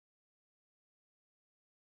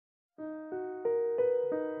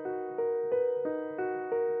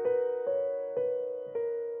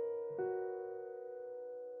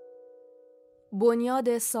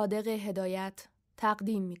بنیاد صادق هدایت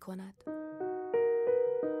تقدیم می کند.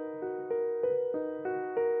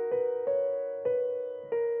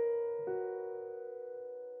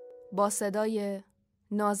 با صدای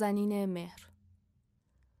نازنین مهر.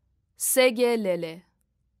 سگ لله،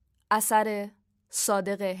 اثر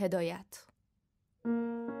صادق هدایت.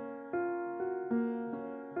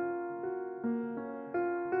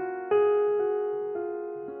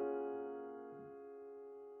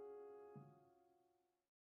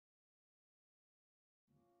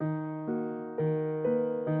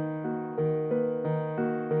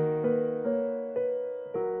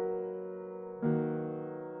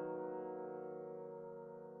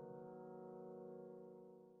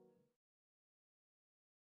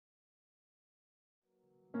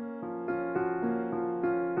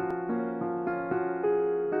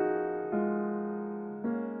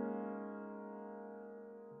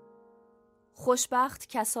 خوشبخت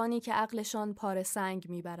کسانی که عقلشان پاره سنگ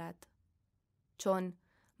میبرد، چون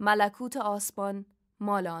ملکوت آسمان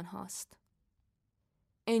مال آنهاست.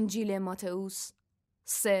 انجیل ماتئوس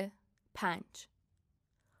 3:5.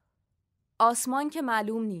 آسمان که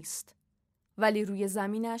معلوم نیست، ولی روی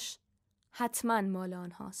زمینش حتما مال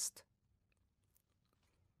آنهاست.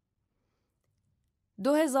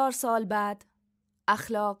 2000 سال بعد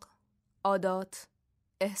اخلاق، عادات،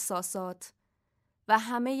 احساسات و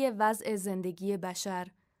همه وضع زندگی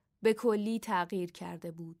بشر به کلی تغییر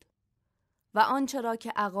کرده بود و آنچه را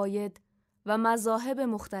که عقاید و مذاهب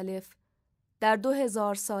مختلف در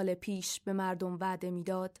 2000 سال پیش به مردم وعده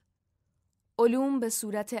میداد، علوم به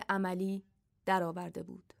صورت عملی درآورده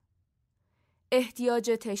بود.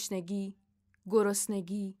 احتیاج تشنگی،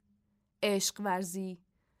 گرسنگی، عشق ورزی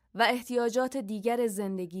و احتیاجات دیگر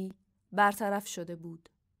زندگی برطرف شده بود.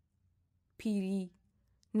 پیری،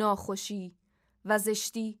 ناخوشی و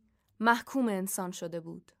زشتی محکوم انسان شده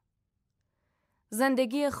بود.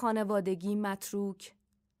 زندگی خانوادگی متروک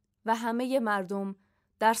و همه مردم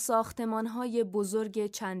در ساختمان‌های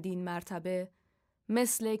بزرگ چندین مرتبه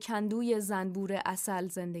مثل کندوی زنبور عسل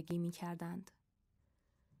زندگی می‌کردند.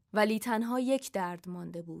 ولی تنها یک درد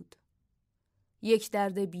مانده بود. یک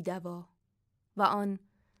درد بی‌دوا و آن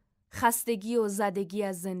خستگی و زدگی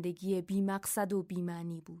از زندگی بی‌مقصد و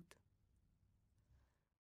بی‌معنی بود.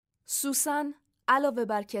 سوسن علاوه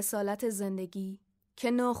بر کسالت زندگی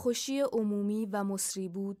که ناخوشی عمومی و مصری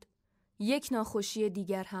بود، یک ناخوشی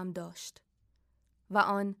دیگر هم داشت و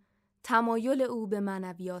آن تمایل او به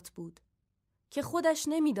معنویات بود که خودش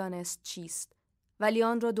نمیدانست چیست، ولی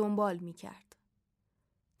آن را دنبال می‌کرد.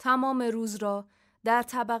 تمام روز را در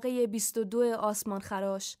طبقه 22 آسمان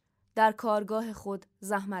خراش در کارگاه خود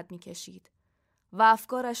زحمت می‌کشید و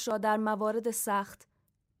افکارش را در موارد سخت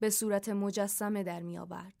به صورت مجسمه در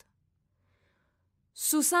می‌آورد.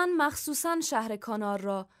 سوسن مخصوصاً شهر کانار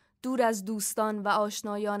را دور از دوستان و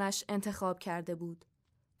آشنایانش انتخاب کرده بود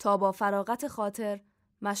تا با فراغت خاطر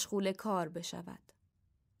مشغول کار بشود،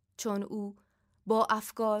 چون او با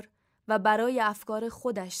افکار و برای افکار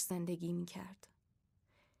خودش زندگی می کرد.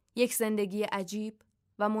 یک زندگی عجیب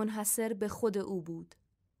و منحصر به خود او بود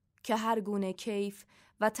که هر گونه کیف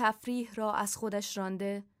و تفریح را از خودش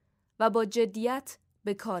رانده و با جدیت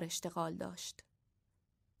به کار اشتغال داشت.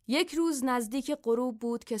 یک روز نزدیک غروب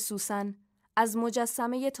بود که سوسن از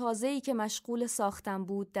مجسمه تازه‌ای که مشغول ساختن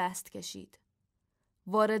بود دست کشید.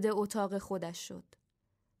 وارد اتاق خودش شد.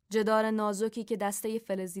 جدار نازکی که دسته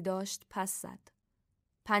فلزی داشت پس زد.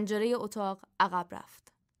 پنجره اتاق عقب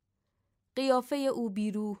رفت. قیافه او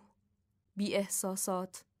بیروح، بی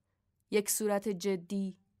احساسات، یک صورت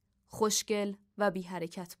جدی، خوشگل و بی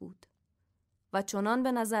حرکت بود و چنان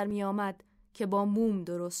به نظر می آمد که با موم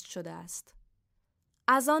درست شده است.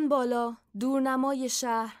 از آن بالا دورنمای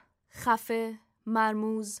شهر، خفه،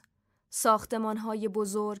 مرموز، ساختمان‌های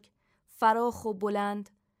بزرگ، فراخ و بلند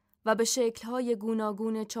و به شکل‌های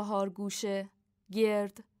گوناگون 4 گوشه،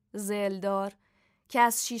 گرد، ضلع‌دار که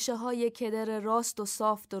از شیشه‌های کدر راست و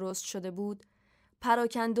صاف درست شده بود،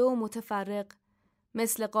 پراکنده و متفرق،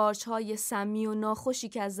 مثل قارچ‌های سمی و ناخوشی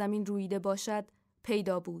که از زمین رویده باشد،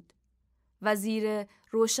 پیدا بود و زیر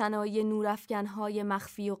روشنایی نورافکن‌های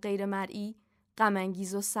مخفی و غیر مرئی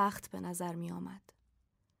غم‌انگیز و سخت به نظر می آمد.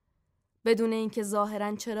 بدون اینکه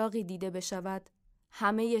ظاهراً چراغی دیده بشود،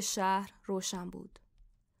 همه شهر روشن بود.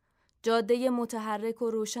 جاده متحرک و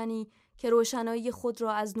روشنی که روشنایی خود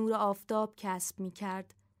را از نور آفتاب کسب می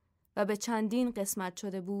کرد و به چندین قسمت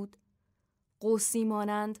شده بود، قوسی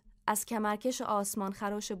مانند از کمرکش آسمان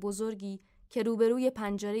خراش بزرگی که روبروی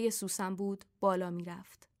پنجره سوسن بود بالا می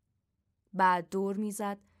رفت. بعد دور می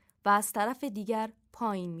زد و از طرف دیگر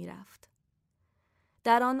پایین می رفت.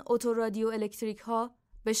 در آن اتورادیو الکتریک ها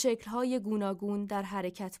به شکل‌های گوناگون در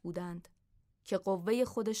حرکت بودند. که قوه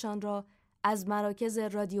خودشان را از مراکز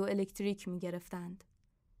رادیو الکتریک می گرفتند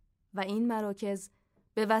و این مراکز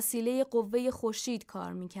به وسیله قوه خورشید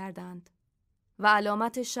کار می کردند و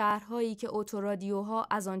علامت شهرهایی که اتورادیوها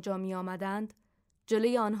از آنجا می آمدند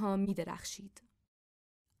جلوی آنها می درخشید.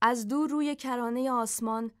 از دور روی کرانه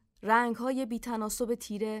آسمان رنگهای بی‌تناسب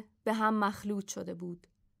تیره به هم مخلوط شده بود.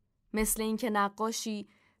 مثل اینکه نقاشی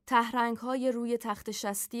ته‌رنگ‌های روی تخت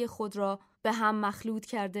شستی خود را به هم مخلوط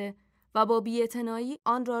کرده و با بی‌اعتنایی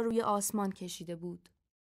آن را روی آسمان کشیده بود.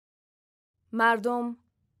 مردم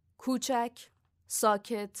کوچک،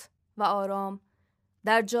 ساکت و آرام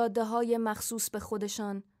در جاده‌های مخصوص به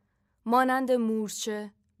خودشان مانند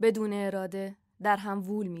مورچه بدون اراده در هم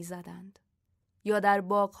وول می‌زدند یا در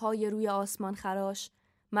باغ‌های روی آسمان خراش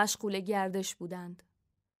مشغول گردش بودند.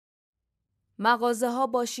 مغازه‌ها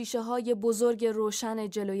با شیشه‌های بزرگ روشن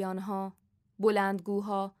جلوی آنها،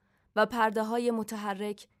 بلندگوها و پرده‌های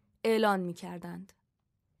متحرک اعلان می‌کردند.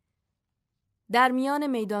 در میان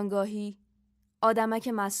میدانگاهی، آدمک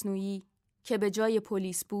مصنوعی که به جای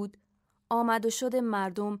پلیس بود، آمد و شد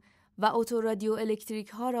مردم و اتورادیو الکتریک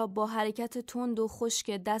ها را با حرکت تند و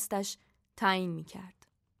خشک دستش تعیین می‌کرد.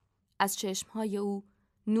 از چشم‌های او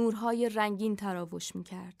نورهای رنگین تراوش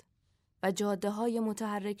می‌کرد و جاده‌های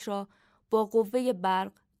متحرک را با قوه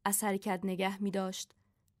برق از حرکت نگه می‌داشت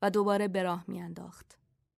و دوباره به راه می‌انداخت.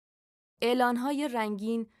 اعلان‌های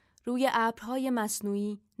رنگین روی ابرهای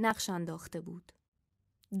مصنوعی نقش انداخته بود.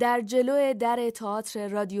 در جلو در تئاتر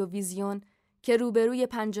رادیوویزیون که روبروی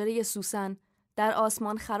پنجره سوسن در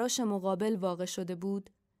آسمان خراش مقابل واقع شده بود،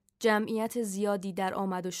 جمعیت زیادی در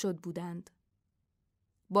آمد و شد بودند.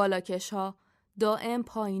 بالاکش‌ها دائم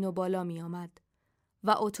پایین و بالا می آمد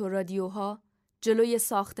و اتورادیوها جلوی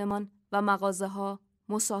ساختمان و مغازه‌ها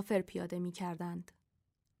مسافر پیاده می کردند.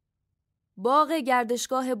 باغ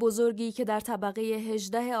گردشگاه بزرگی که در طبقه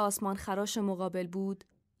 18 آسمان خراش مقابل بود،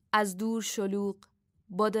 از دور شلوغ،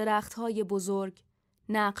 با درخت‌های بزرگ،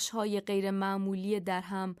 نقش‌های غیر معمولی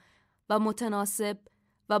درهم و متناسب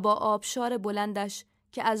و با آبشار بلندش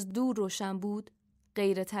که از دور روشن بود،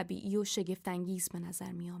 غیر طبیعی و شگفت‌انگیز به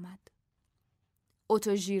نظر می آمد.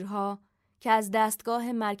 اتوژیرها که از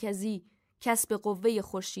دستگاه مرکزی کسب قوه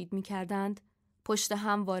خورشید می کردند، پشت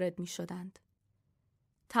هم وارد می شدند.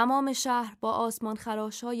 تمام شهر با آسمان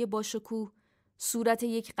خراش‌های باشکوه صورت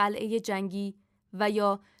یک قلعه جنگی و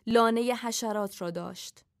یا لانه حشرات را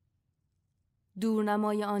داشت.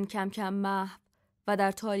 دورنمای آن کم کم محو و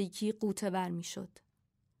در تاریکی غوطه‌ور می‌شد.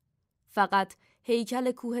 فقط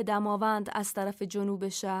هیکل کوه دماوند از طرف جنوب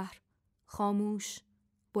شهر خاموش،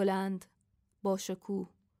 بلند، باشکوه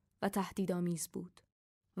و تهدیدآمیز بود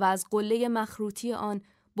و از قله مخروطی آن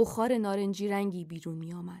بخار نارنجی رنگی بیرون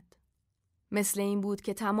می‌آمد. مثل این بود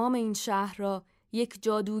که تمام این شهر را یک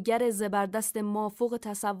جادوگر زبردست مافوق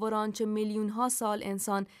تصور آنچه میلیون‌ها سال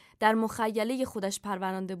انسان در مخیله خودش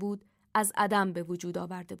پرورانده بود از عدم به وجود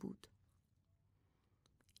آورده بود.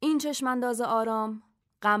 این چشمانداز آرام،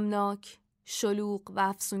 غمناک، شلوغ و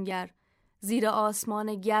افسونگر زیر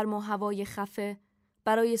آسمان گرم و هوای خفه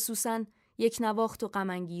برای سوسن یک نواخت و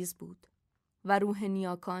غم‌انگیز بود و روح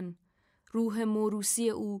نیاکان، روح موروثی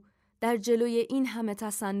او در جلوی این همه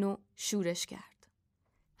تصنع شورش کرد.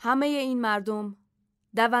 همه این مردم،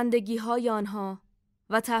 دوندگی‌های آنها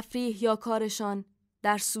و تفریح یا کارشان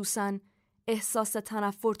در سوسن احساس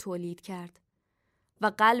تنفر تولید کرد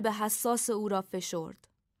و قلب حساس او را فشرد.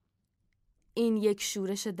 این یک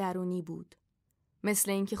شورش درونی بود،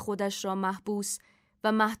 مثل اینکه خودش را محبوس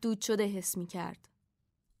و محدود شده حس می کرد.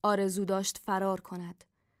 آرزو داشت فرار کند،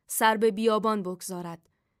 سر به بیابان بگذارد،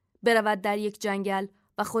 برود در یک جنگل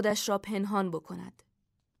و خودش را پنهان بکند.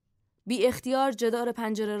 بی اختیار جدار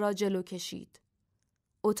پنجره را جلو کشید.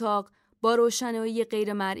 اتاق با روشنایی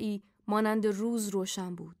غیر مرئی مانند روز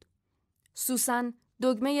روشن بود. سوسن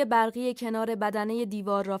دگمه برقی کنار بدنه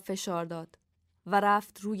دیوار را فشار داد و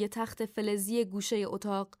رفت روی تخت فلزی گوشه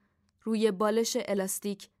اتاق روی بالش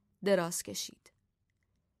الاستیک دراز کشید.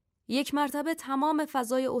 یک مرتبه تمام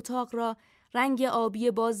فضای اتاق را رنگ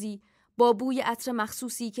آبی بازی با بوی عطر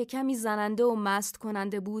مخصوصی که کمی زننده و مست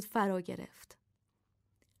کننده بود فرا گرفت.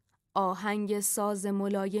 آهنگ ساز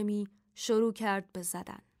ملایمی شروع کرد به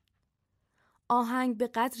زدن. آهنگ به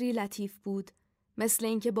قدری لطیف بود، مثل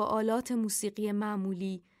اینکه با آلات موسیقی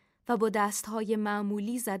معمولی و با دستهای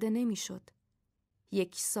معمولی زده نمیشد.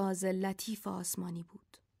 یک ساز لطیف آسمانی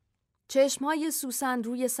بود. چشمهای سوسن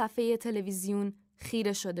روی صفحه تلویزیون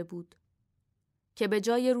خیره شده بود که به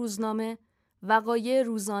جای روزنامه، وقایع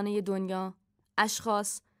روزانه دنیا،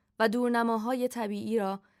 اشخاص و دورنماهای طبیعی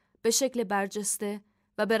را به شکل برجسته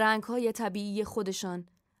و به رنگهای طبیعی خودشان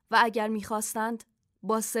و اگر می‌خواستند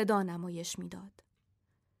با صدا نمایش می‌داد.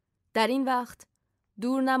 در این وقت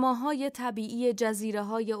دورنماهای طبیعی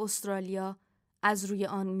جزیره‌های استرالیا از روی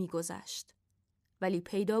آن می‌گذشت. ولی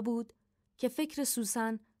پیدا بود که فکر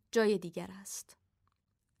سوسن جای دیگر است.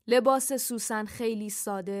 لباس سوسن خیلی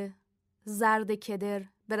ساده، زرد کدر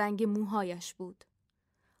به رنگ موهایش بود.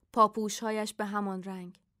 پاپوش‌هایش به همان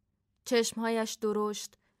رنگ. چشم‌هایش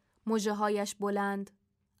درشت، مژه‌هایش بلند،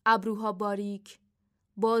 ابروها باریک،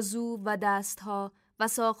 بازو و دست‌ها و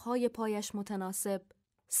ساق‌های پایش متناسب،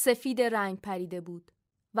 سفید رنگ پریده بود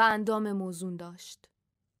و اندام موزون داشت.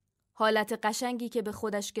 حالت قشنگی که به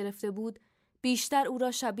خودش گرفته بود بیشتر او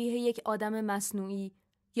را شبیه یک آدم مصنوعی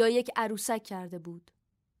یا یک عروسک کرده بود.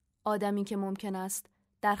 آدمی که ممکن است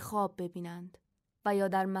در خواب ببینند و یا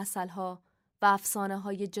در مثلها و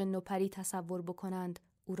افسانه‌های جن و پری تصور بکنند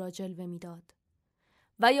او را جلوه می‌داد.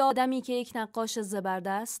 و یا آدمی که یک نقاش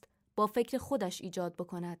زبردست با فکر خودش ایجاد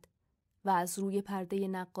بکند و از روی پرده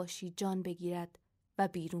نقاشی جان بگیرد و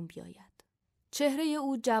بیرون بیاید. چهره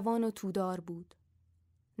او جوان و تودار بود.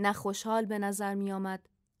 نه خوشحال به نظر می آمد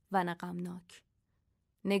و نه غمناک.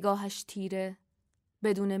 نگاهش تیره،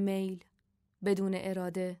 بدون میل، بدون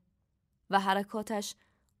اراده و حرکاتش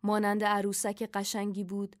مانند عروسک قشنگی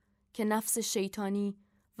بود که نفس شیطانی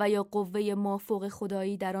و یا قوه مافوق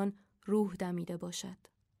خدایی در آن روح دمیده باشد.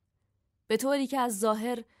 به طوری که از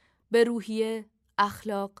ظاهر به روحیه،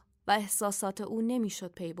 اخلاق و احساسات او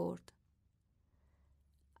نمیشد پی برد.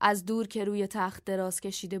 از دور که روی تخت دراز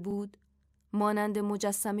کشیده بود، مانند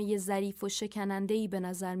مجسمه ظریف و شکننده‌ای به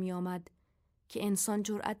نظر می آمد که انسان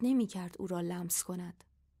جرأت نمی کرد او را لمس کند.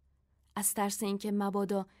 از ترس اینکه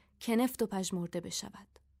مبادا کنفت و پژمرده بشود.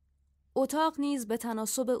 اتاق نیز به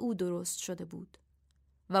تناسب او درست شده بود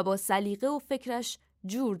و با سلیقه و فکرش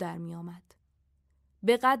جور در می آمد.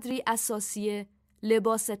 به قدری اساسیه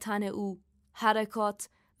لباس تن او، حرکات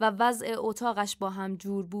و وضع اتاقش با هم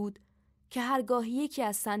جور بود که هرگاه یکی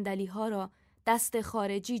از صندلی‌ها را دست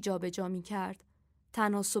خارجی جابجا می‌کرد،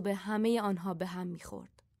 تناسب همه آنها به هم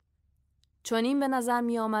می‌خورد. چون این به نظر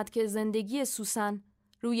می‌آمد که زندگی سوسن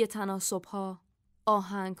روی تناسب‌ها،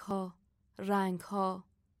 آهنگ‌ها، رنگ‌ها،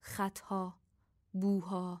 خط‌ها،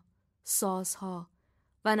 بوها، سازها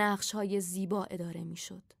و نقش‌های زیبا اداره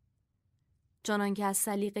می‌شد. چنان که از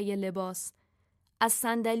سلیقه لباس، از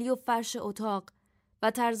صندلی و فرش اتاق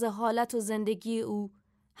و طرز حالت و زندگی او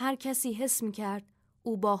هر کسی حس می‌کرد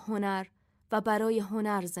او با هنر و برای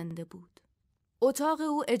هنر زنده بود. اتاق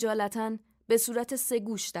او اجالتاً به صورت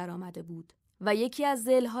سگوش در آمده بود و یکی از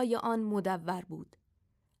ضلع‌های آن مدور بود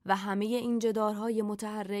و همه این جدارهای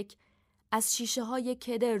متحرک از شیشه‌های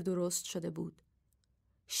کدر درست شده بود.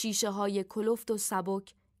 شیشه‌های کلفت و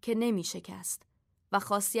سبک که نمی شکست و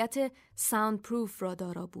خاصیت ساوند پروف را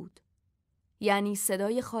دارا بود. یعنی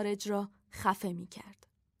صدای خارج را خفه می کرد.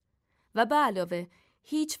 و به علاوه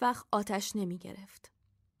هیچ وقت آتش نمی گرفت.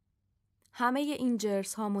 همه این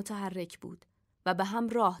جرس‌ها متحرک بود و به هم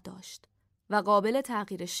راه داشت و قابل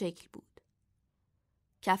تغییر شکل بود.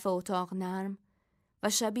 کف اتاق نرم و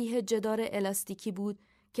شبیه جدار الاستیکی بود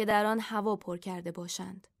که در آن هوا پر کرده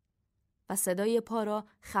باشند و صدای پا را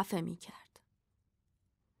خفه می کرد.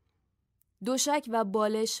 دوشک و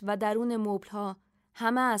بالش و درون مبل‌ها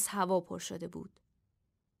همه از هوا پر شده بود.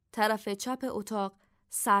 طرف چپ اتاق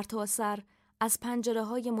سرتاسر از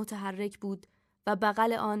پنجره‌های متحرک بود و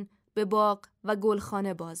بغل آن به باغ و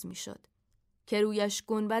گلخانه باز می‌شد که رویش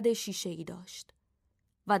گنبد شیشه‌ای داشت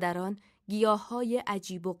و در آن گیاه‌های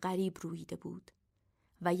عجیب و غریب رویده بود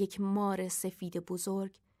و یک مار سفید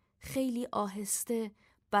بزرگ خیلی آهسته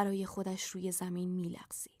برای خودش روی زمین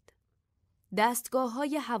می‌لغزید.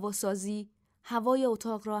 دستگاه‌های هواسازی هوای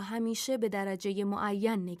اتاق را همیشه به درجه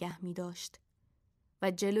معین نگه می‌داشت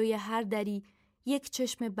و جلوی هر دری یک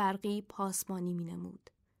چشم برقی پاسبانی می‌نمود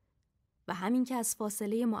و همین که از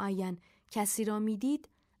فاصله معین کسی را می‌دید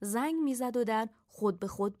زنگ می‌زد و در خود به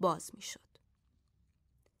خود باز می‌شد.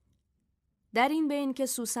 در این بین که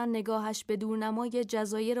سوسن نگاهش به دورنمای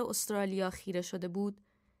جزایر استرالیا خیره شده بود،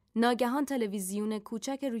 ناگهان تلویزیون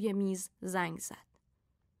کوچک روی میز زنگ زد.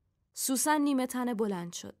 سوسن نیمه تنه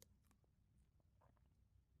بلند شد.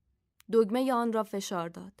 دگمه آن را فشار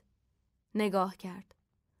داد. نگاه کرد.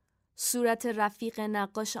 صورت رفیق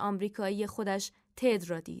نقاش آمریکایی خودش تد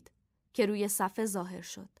را دید که روی صفحه ظاهر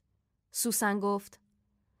شد. سوسن گفت: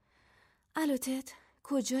 الو تد،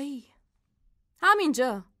 کجایی؟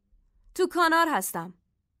 همینجا. تو کانار هستم.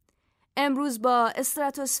 امروز با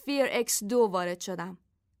استراتوسفیر X2 وارد شدم.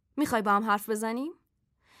 میخوای با هم حرف بزنیم؟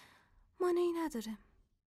 مانعی نداره.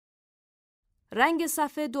 رنگ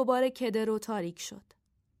صفحه دوباره کدر و تاریک شد.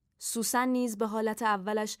 سوسن نیز به حالت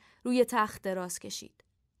اولش روی تخت دراز کشید.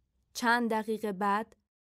 چند دقیقه بعد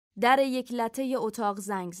در یک لته اتاق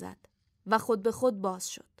زنگ زد و خود به خود باز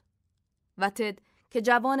شد. و تد که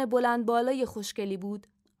جوان بلند بالای خوشگلی بود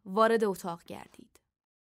وارد اتاق گردید.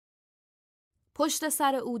 پشت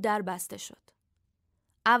سر او در بسته شد.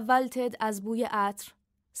 اول تد از بوی عطر،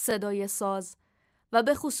 صدای ساز و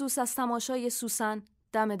به خصوص از تماشای سوسن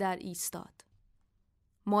دم در ایستاد.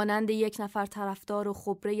 مانند یک نفر طرفدار و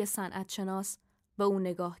خبره صنعت شناس به او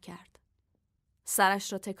نگاه کرد.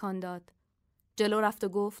 سرش را تکان داد. جلو رفت و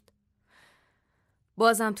گفت: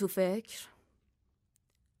 بازم تو فکر؟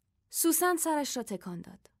 سوسن سرش را تکان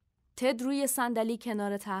داد. تد روی صندلی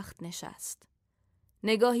کنار تخت نشست.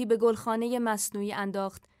 نگاهی به گلخانه مصنوعی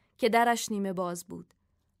انداخت که درش نیمه باز بود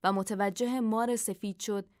و متوجه مار سفید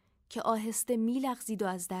شد که آهسته میلغزید و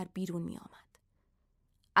از در بیرون می آمد.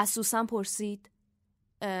 از سوسن پرسید: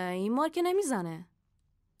 این مار که نمیزنه؟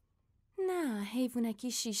 نه،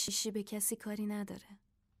 حیوانکی شیشی به کسی کاری نداره.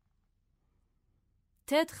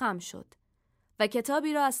 تد خم شد و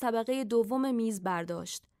کتابی را از طبقه دوم میز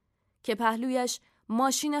برداشت که پهلویش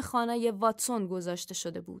ماشین خانه واتسون گذاشته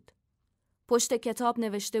شده بود. پشت کتاب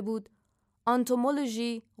نوشته بود: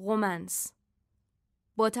 انتومولوژی رومانس.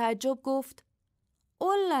 با تعجب گفت: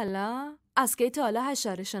 اولالا، از کی تا حالا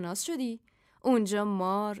حشره شناس شدی؟ اونجا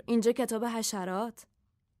مار، اینجا کتاب حشرات.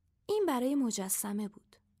 این برای مجسمه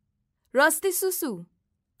بود. راستی سوسو،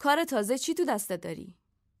 کار تازه چی تو دستت داری؟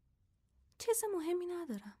 چیز مهمی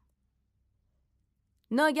ندارم.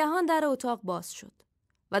 ناگهان در اتاق باز شد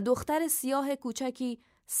و دختر سیاه کوچکی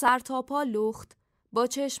سر تا پا لخت با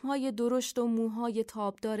چشمهای درشت و موهای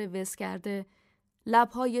تابدار وز کرده،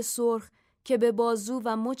 لبهای سرخ که به بازو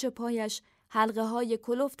و مچ پایش حلقه های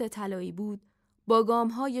کلفت طلایی بود، با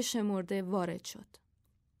گامهای شمرده وارد شد.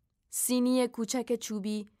 سینی کوچک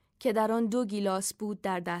چوبی که در آن 2 گیلاس بود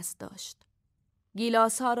در دست داشت.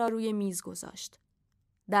 گیلاس ها را روی میز گذاشت.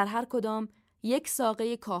 در هر کدام 1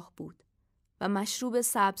 ساقه کاه بود و مشروب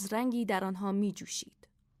سبز رنگی در آنها می جوشید.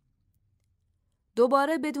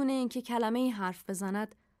 دوباره بدون اینکه کلمه‌ای حرف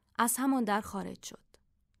بزند از همان در خارج شد.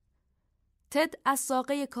 تد از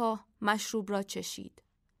ساقه کاه مشروب را چشید.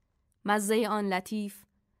 مزه آن لطیف،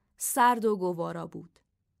 سرد و گوارا بود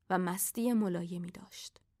و مستی ملایمی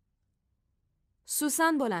داشت.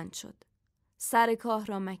 سوسن بلند شد. سر کاه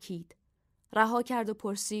را مکید. رها کرد و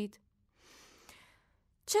پرسید: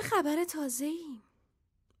 چه خبر تازه‌ای؟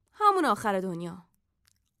 همون آخر دنیا.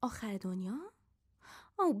 آخر دنیا؟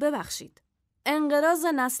 ببخشید. انقراض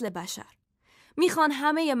نسل بشر. میخوان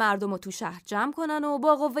همه مردم رو تو شهر جمع کنن و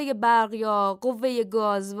با قوه برق یا قوه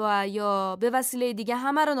گاز و یا به وسیله دیگه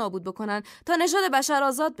همه رو نابود بکنن تا نژاد بشر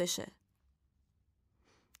آزاد بشه.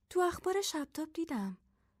 تو اخبار شبتاب دیدم.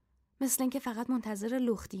 مثل اینکه فقط منتظر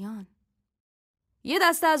لختیان. یه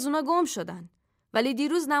دسته از اونا گم شدن. ولی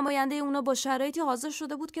دیروز نماینده اونا با شرایطی حاضر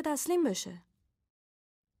شده بود که تسلیم بشه.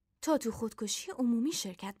 تا تو خودکشی عمومی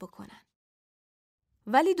شرکت بکنن.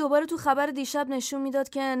 ولی دوباره تو خبر دیشب نشون میداد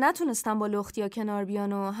که نتونستن با لختیا کنار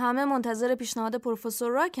بیان و همه منتظر پیشنهاد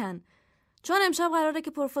پروفسور راکن، چون امشب قراره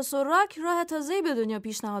که پروفسور راک راه تازه‌ای به دنیا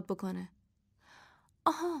پیشنهاد بکنه.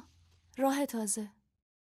 آها، راه تازه.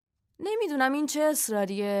 نمیدونم این چه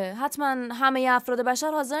اصراریه. حتما همه افراد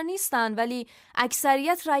بشر حاضر نیستن، ولی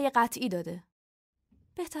اکثریت رأی قطعی داده.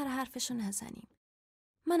 بهتر حرفشو نزنیم.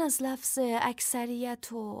 من از لفظ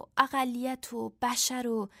اکثریت و اقلیت و بشر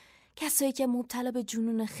و کسایی که مبتلا به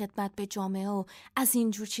جنون خدمت به جامعه و از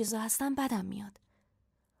اینجور چیزا هستن بدم میاد.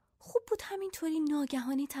 خوب بود همینطوری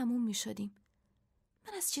ناگهانی تموم میشدیم.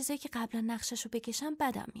 من از چیزایی که قبلا نقششو بکشم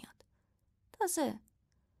بدم میاد. تازه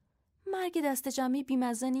مرگ دست جمعی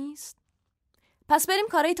بیمزه نیست؟ پس بریم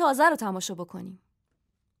کارهای تازه رو تماشا بکنیم.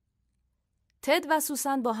 تد و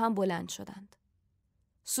سوسن با هم بلند شدند.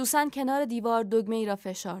 سوسن کنار دیوار دگمه‌ای را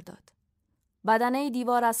فشار داد. بدنه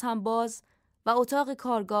دیوار از هم باز و اتاق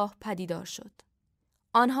کارگاه پدیدار شد.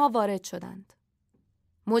 آنها وارد شدند.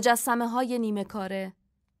 مجسمه های نیمه کاره،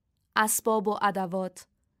 اسباب و ادوات،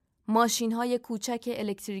 ماشین های کوچک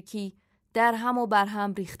الکتریکی در هم و بر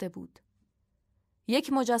هم ریخته بود.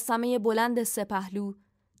 یک مجسمه بلند 3 پهلو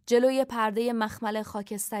جلوی پرده مخمل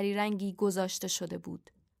خاکستری رنگی گذاشته شده بود.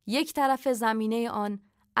 یک طرف زمینه آن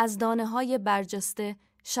از دانه های برجسته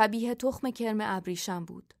شبیه تخم کرم ابریشم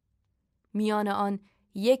بود. میان آن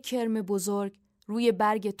یک کرم بزرگ روی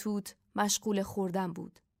برگ توت مشغول خوردن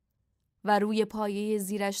بود و روی پایه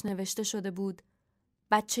زیرش نوشته شده بود: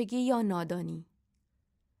 بچگی یا نادانی.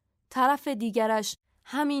 طرف دیگرش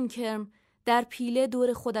همین کرم در پیله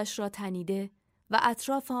دور خودش را تنیده و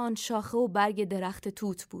اطراف آن شاخه و برگ درخت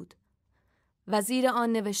توت بود و زیر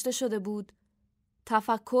آن نوشته شده بود: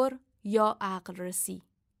 تفکر یا عقل رسی.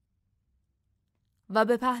 و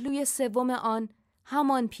به پهلوی 3 آن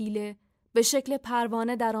همان پیله به شکل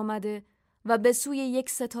پروانه در آمده و به سوی یک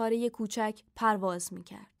ستاره کوچک پرواز می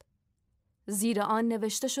کرد. زیر آن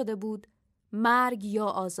نوشته شده بود مرگ یا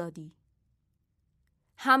آزادی.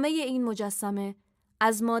 همه این مجسمه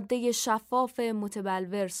از ماده شفاف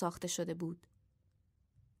متبلور ساخته شده بود.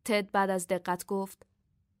 تد بعد از دقت گفت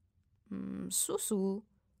سوسو،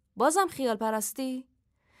 بازم خیال پرستی؟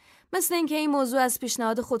 مثل اینکه این موضوع از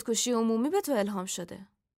پیشنهاد خودکشی عمومی به تو الهام شده.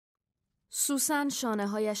 سوسن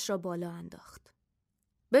شانه‌هایش را بالا انداخت.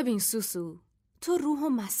 ببین سوسو، تو روحو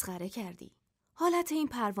مسخره کردی. حالت این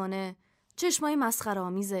پروانه، چشمای مسخره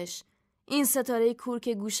آمیزش، این ستاره کور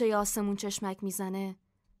که گوشه آسمون چشمک میزنه،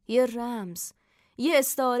 یه رمز، یه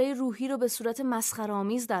استعاره روحی رو به صورت مسخره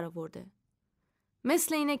آمیز در آورده.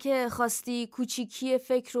 مثل اینه که خواستی کوچیکی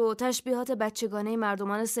فکر و تشبیهات بچگانه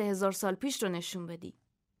مردمان 3000 سال پیش رو نشون بدی.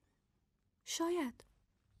 شاید.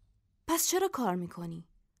 پس چرا کار میکنی؟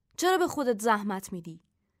 چرا به خودت زحمت میدی؟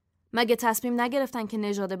 مگه تصمیم نگرفتن که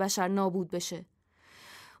نژاد بشر نابود بشه؟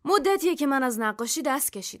 مدتیه که من از نقاشی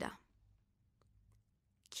دست کشیدم.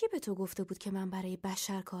 کی به تو گفته بود که من برای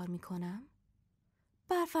بشر کار میکنم؟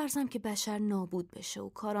 برفرضم که بشر نابود بشه و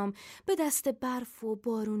کارم به دست برف و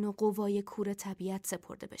بارون و قوای کور طبیعت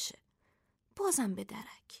سپرده بشه. بازم به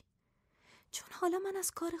درک. چون حالا من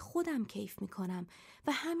از کار خودم کیف میکنم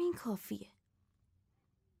و همین کافیه.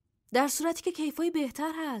 در صورتی که کیفای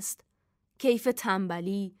بهتر هست. کیف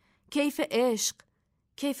تنبلی، کیف عشق،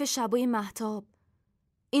 کیف شبای مهتاب.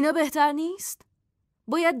 اینا بهتر نیست؟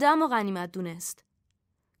 باید دم و غنیمت دونست.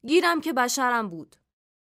 گیرم که بشرم بود.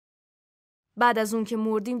 بعد از اون که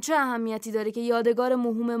مردیم چه اهمیتی داره که یادگار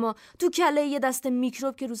موهوم ما تو کله یه دست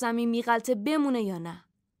میکروب که رو زمین میغلطه بمونه یا نه؟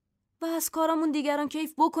 و از کارامون دیگران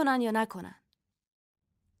کیف بکنن یا نکنن؟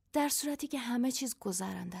 در صورتی که همه چیز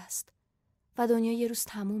گذرنده است و دنیا یه روز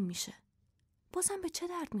تموم میشه، بازم به چه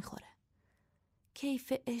درد میخوره؟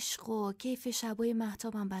 کیف عشق و کیف شبای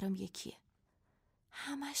مهتابم برام یکیه.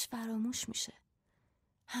 همش فراموش میشه.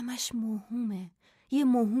 همش موهومه. یه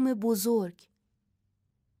موهوم بزرگ.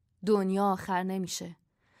 دنیا آخر نمیشه.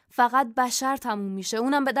 فقط بشر تموم میشه.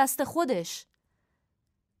 اونم به دست خودش.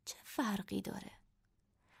 چه فرقی داره؟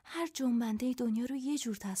 هر جنبنده دنیا رو یه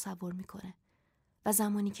جور تصور میکنه و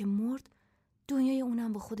زمانی که مرد دنیای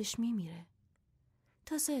اونم با خودش میمیره.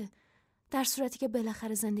 تازه در صورتی که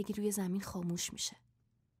بالاخره زندگی روی زمین خاموش میشه.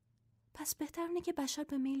 پس بهتر اینه که بشر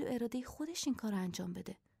به میل و اراده خودش این کار انجام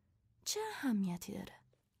بده. چه اهمیتی داره؟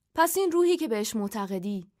 پس این روحی که بهش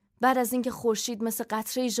معتقدی، بعد از اینکه خورشید مثل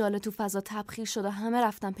قطره ژاله تو فضا تبخیر شد و همه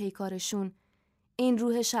رفتن پی کارشون، این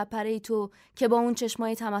روح شب‌پره‌ای تو که با اون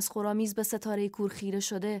چشمای تمسخرآمیز به ستاره کور خیره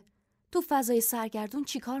شده، تو فضای سرگردون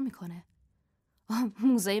چیکار میکنه؟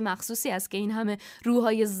 موزه مخصوصی هست که این همه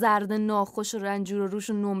روحای زرد ناخوش و رنجور رو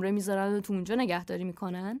روشون نمره میذارن و تو اونجا نگهداری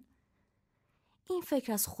میکنن؟ این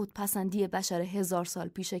فکر از خودپسندی بشر 1000 سال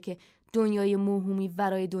پیشه که دنیای موهومی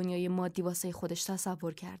ورای دنیای مادی واسه خودش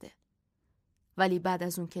تصور کرده. ولی بعد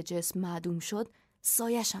از اون که جسم معدوم شد،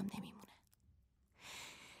 سایه‌ش هم نمیمونه.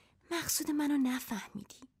 مقصود منو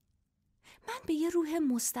نفهمیدی. من به یه روح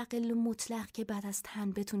مستقل و مطلق که بعد از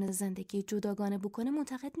تن بتونه زندگی جداگانه بکنه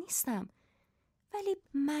معتقد نیستم. ولی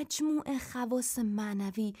مجموعه خواص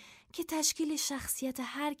معنوی که تشکیل شخصیت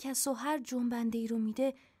هر کس و هر جنبنده‌ای رو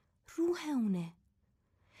میده، روح اونه.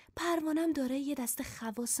 پروانم داره یه دسته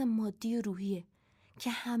خواص مادی و روحیه که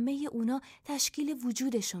همه اونا تشکیل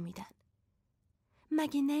وجودشو میدن.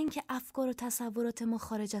 مگه نه اینکه افکار و تصورات ما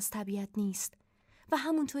خارج از طبیعت نیست و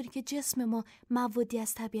همونطوری که جسم ما موادی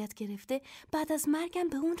از طبیعت گرفته، بعد از مرگم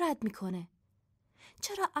به اون رد میکنه.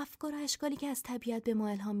 چرا افکار و اشکالی که از طبیعت به ما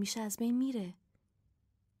الهام میشه از بین میره؟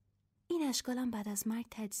 این اشکالم بعد از مرگ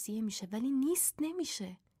تجزیه میشه ولی نیست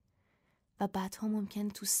نمیشه و بعدها ممکنه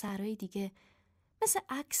تو سرای دیگه مثل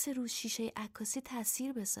عکس رو شیشه عکاسی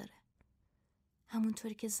تاثیر بذاره،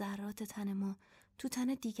 همونطوری که ذرات تن ما تو تن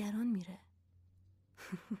دیگران میره.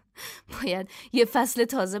 باید یه فصل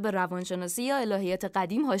تازه به روانشناسی یا الهیات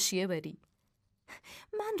قدیم حاشیه بری.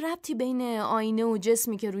 من ربطی بین آینه و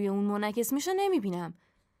جسمی که روی اون منعکس میشه نمیبینم.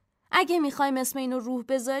 اگه میخوایم اسم اینو روح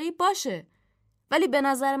بذاری باشه، ولی به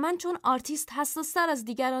نظر من چون آرتیست حساس‌تر از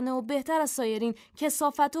دیگرانه و بهتر از سایرین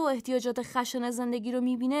کثافت و احتیاجات خشن زندگی رو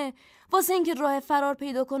میبینه، واسه اینکه راه فرار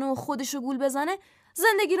پیدا کنه و خودشو گول بزنه،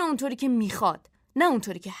 زندگی رو اونطوری که میخواد نه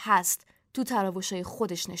اونطوری که هست تو تراوشای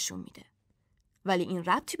خودش نشون میده. ولی این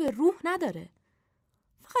ربطی به روح نداره.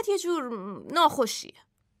 فقط یه جور ناخوشیه.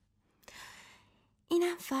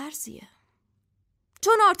 اینم فرضیه.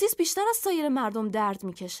 چون آرتیست بیشتر از سایر مردم درد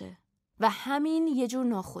میکشه و همین یه جور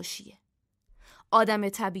ناخوشیه. آدم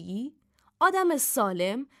طبیعی، آدم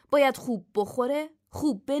سالم باید خوب بخوره،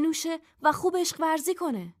 خوب بنوشه و خوب عشق ورزی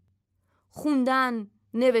کنه. خوندن،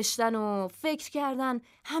 نوشتن و فکر کردن،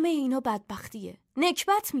 همه اینا بدبختیه.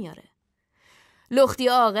 نکبت میاره. لختی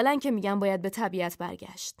عاقلن که میگن باید به طبیعت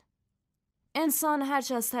برگشت. انسان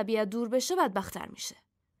هرچه از طبیعت دور بشه بدبخت‌تر میشه.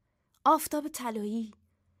 آفتاب طلایی،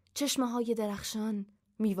 چشمه‌های درخشان،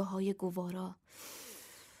 میوه‌های گوارا،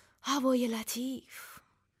 هوای لطیف.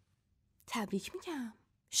 تبریک میگم،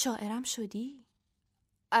 شاعرم شدی.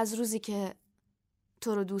 از روزی که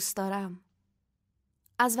تو رو دوست دارم،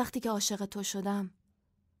 از وقتی که عاشق تو شدم،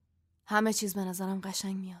 همه چیز به نظرم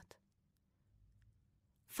قشنگ میاد.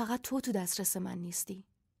 فقط تو دسترس من نیستی.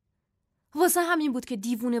 واسه همین بود که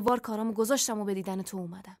دیوونه وار کارامو گذاشتم و به دیدن تو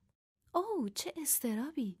اومدم. اوه چه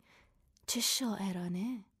استرابی، چه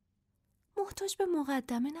شاعرانه. محتاج به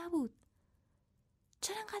مقدمه نبود.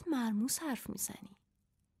 چرا انقدر مرموز حرف میزنی؟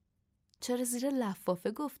 چرا زیر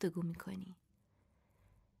لفافه گفتگو میکنی؟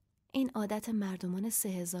 این عادت مردمان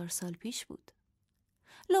 3000 سال پیش بود.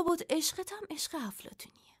 لابد عشقت هم عشق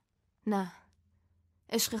افلاطونیه. نه،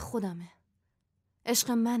 عشق خودمه،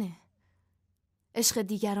 عشق منه. عشق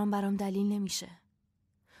دیگران برام دلیل نمیشه.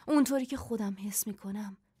 اونطوری که خودم حس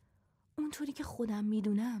میکنم، اونطوری که خودم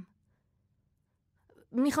میدونم.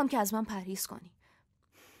 میخوام که از من پرهیز کنی.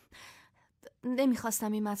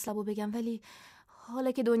 نمیخواستم این مطلب رو بگم، ولی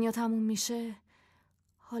حالا که دنیا تموم میشه،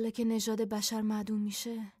 حالا که نژاد بشر معدوم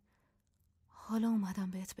میشه، حالا اومدم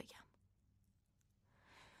بهت بگم.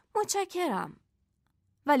 متشکرم،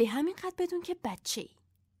 ولی همینقدر بدون که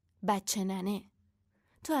بچه ننه.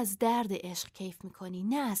 تو از درد عشق کیف میکنی،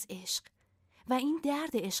 نه از عشق. و این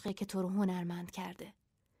درد عشقه که تو رو هنرمند کرده.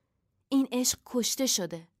 این عشق کشته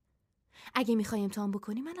شده. اگه میخوای امتحان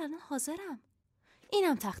بکنی من الان حاضرم.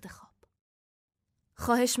 اینم تخت خواب.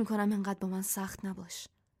 خواهش میکنم انقدر با من سخت نباش.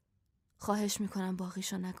 خواهش میکنم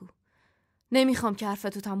باقیشو نگو. نمیخوام که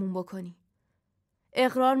حرفتو تموم بکنی.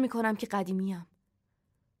 اقرار میکنم که قدیمیم.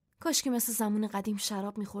 کاش که مثل زمان قدیم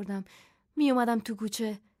شراب میخوردم، میومدم تو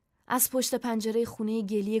کوچه، از پشت پنجره خونه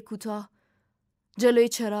گلی کوتاه، جلوی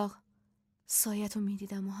چراغ، سایه‌تو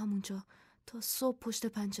میدیدم و همونجا تا صبح پشت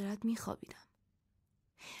پنجرت میخوابیدم.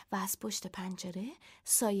 و از پشت پنجره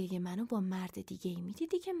سایه منو با مرد دیگه‌ای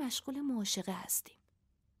میدیدی که مشغول معاشقه هستیم.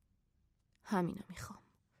 همینو میخوام.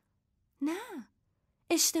 نه،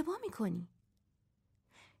 اشتباه میکنی.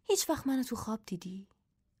 هیچ وقت منو تو خواب دیدی؟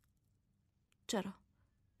 چرا؟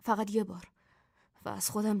 فقط یه بار و از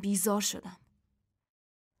خودم بیزار شدم.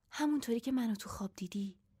 همونطوری که منو تو خواب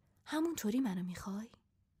دیدی، همونطوری منو میخوای؟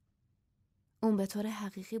 اون به طور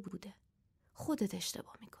حقیقی بوده. خودت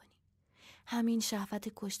اشتباه میکنی. همین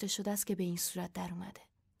شهوت کشته شده است که به این صورت در اومده.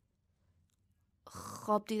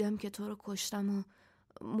 خواب دیدم که تو رو کشتم و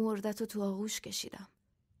مردت رو تو آغوش کشیدم.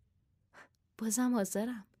 بازم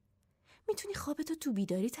حاضرم. میتونی خوابتو تو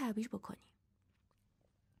بیداری تعبیر بکنی.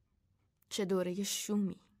 چه دوره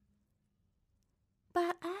شومی.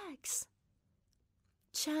 برعکس،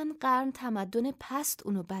 چند قرن تمدن پست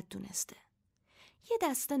اونو بد دونسته. یه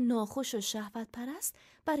دسته ناخوش و شهوت پرست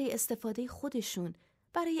برای استفاده خودشون،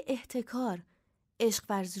 برای احتکار، عشق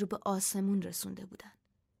ورزی رو به آسمون رسونده بودن.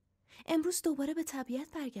 امروز دوباره به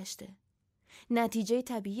طبیعت برگشته. نتیجه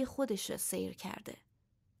طبیعی خودش رو سیر کرده.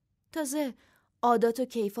 تازه عادات و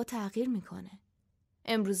کیفا تغییر میکنه.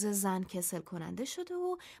 امروز زن کسل کننده شده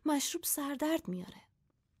و مشروب سردرد میاره.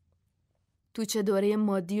 تو چه دوره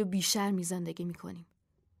مادی و بیشرمی زندگی میکنیم.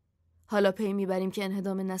 حالا پی میبریم که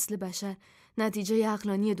انهدام نسل بشر نتیجه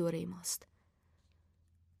عقلانی دوره ماست.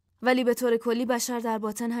 ولی به طور کلی بشر در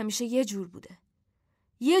باطن همیشه یه جور بوده.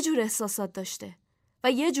 یه جور احساسات داشته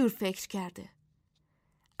و یه جور فکر کرده.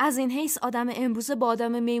 از این حیث آدم امروزه با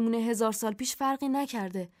آدم میمون 1000 سال پیش فرقی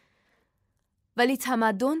نکرده. ولی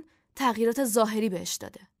تمدن تغییرات ظاهری بهش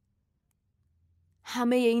داده.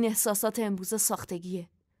 همه این احساسات امروزه ساختگیه.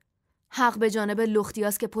 حق به جانب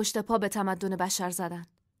لختیاست که پشت پا به تمدن بشر زدن.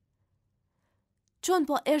 چون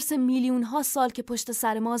با ارث میلیون ها سال که پشت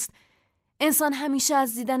سر ماست، انسان همیشه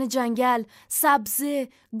از دیدن جنگل، سبزه،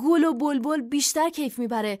 گل و بلبل بیشتر کیف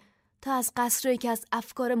میبره تا از قصری که از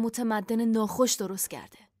افکار متمدن ناخوش درست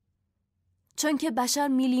کرده. چون که بشر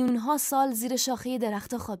میلیون ها سال زیر شاخه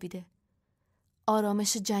درخت‌ها خوابیده.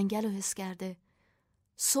 آرامش جنگل رو حس کرده.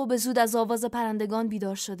 صبح زود از آواز پرندگان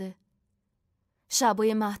بیدار شده.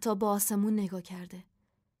 شبای مهتاب به آسمون نگاه کرده.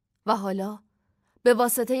 و حالا به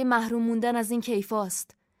واسطه محروم موندن از این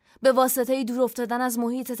کیفاست. به واسطه دور افتادن از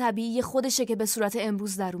محیط طبیعی خودشه که به صورت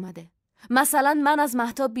امروز در اومده. مثلا من از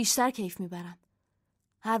مهتاب بیشتر کیف میبرم.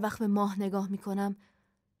 هر وقت به ماه نگاه میکنم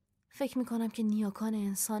فکر میکنم که نیاکان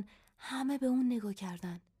انسان همه به اون نگاه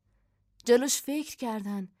کردن. جلوش فکر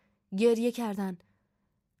کردن، گریه کردن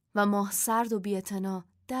و ماه سرد و بی‌اعتنا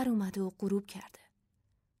در اومده و غروب کرده.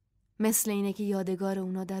 مثل اینه که یادگار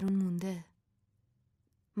اونا در اون مونده.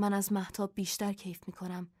 من از مهتاب بیشتر کیف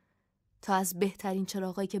میکنم تا از بهترین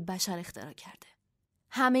چراغایی که بشر اختراع کرده.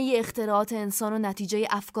 همه اختراعات انسان و نتیجه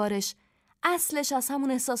افکارش اصلش از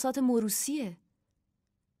همون احساسات موروثیه.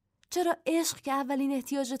 چرا عشق که اولین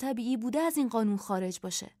احتیاج طبیعی بوده از این قانون خارج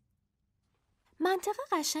باشه؟ منطق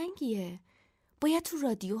قشنگیه. باید تو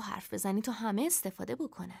رادیو حرف بزنی تا همه استفاده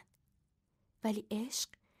بکنن. ولی عشق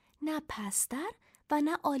نه پستر و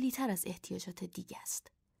نه عالی‌تر از احتیاجات دیگه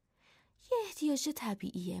است. یه احتیاج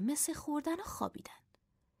طبیعیه، مثل خوردن و خوابیدن.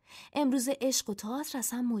 امروز عشق و تئاتر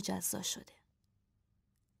اصلا مجزا شده.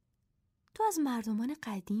 تو از مردمان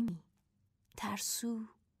قدیمی، ترسو،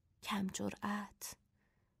 کم جرأت،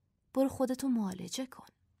 برو خودتو معالجه کن.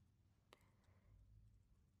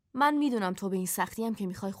 من میدونم تو به این سختی هم که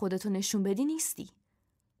میخوای خودتو نشون بدی نیستی.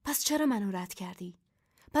 پس چرا منو رد کردی؟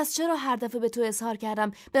 پس چرا هر دفعه به تو اظهار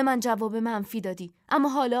کردم به من جواب منفی دادی؟ اما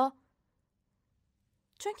حالا؟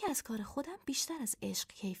 چون که از کار خودم بیشتر از عشق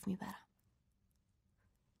کیف میبرم.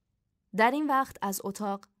 در این وقت از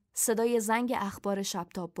اتاق صدای زنگ اخبار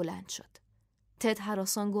شبتاب بلند شد. تد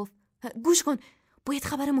هراسان گفت گوش کن، باید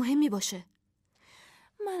خبر مهمی باشه.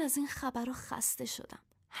 من از این خبرها خسته شدم.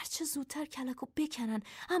 هرچه زودتر کلکو بکنن،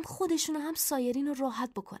 هم خودشون هم سایرین رو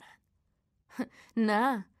راحت بکنن.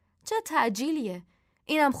 نه، چه تعجیلیه.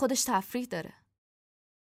 اینم خودش تفریح داره.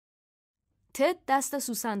 تد دست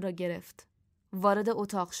سوسن را گرفت. وارد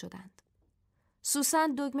اتاق شدند.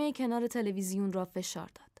 سوسن دکمه کنار تلویزیون را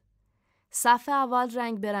فشار داد. صفحه اول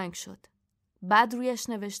رنگ به رنگ شد. بعد رویش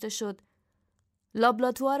نوشته شد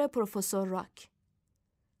لابراتوار پروفسور راک.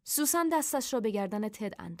 سوسن دستش را به گردن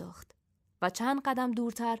تد انداخت و چند قدم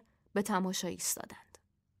دورتر به تماشا ایستادند.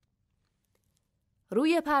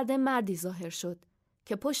 روی پرده مردی ظاهر شد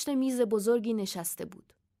که پشت میز بزرگی نشسته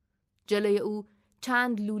بود. جلوی او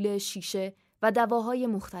چند لوله شیشه و دواهای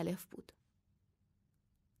مختلف بود.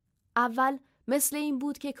 اول مثل این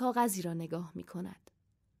بود که کاغذی را نگاه می کند.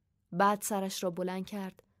 بعد سرش را بلند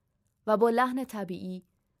کرد و با لحن طبیعی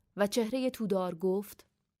و چهره تودار گفت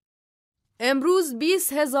امروز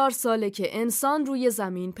 20,000 ساله که انسان روی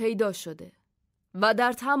زمین پیدا شده و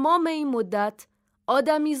در تمام این مدت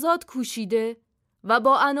آدمیزاد کوشیده و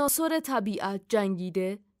با عناصر طبیعت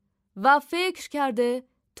جنگیده و فکر کرده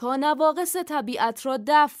تا نواقص طبیعت را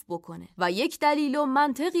دفع بکنه و یک دلیل و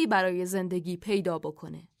منطقی برای زندگی پیدا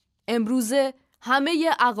بکنه. امروزه همه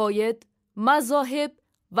عقاید، مذاهب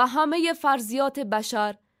و همه فرضیات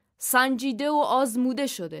بشر سنجیده و آزموده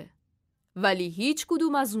شده، ولی هیچ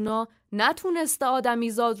کدوم از اونا نتونسته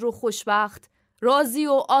آدمیزاد رو خوشبخت، راضی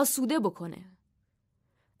و آسوده بکنه.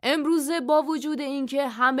 امروزه با وجود اینکه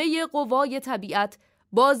همه قوای طبیعت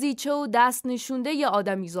بازیچه و دست نشونده ی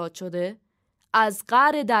آدمیزاد شده، از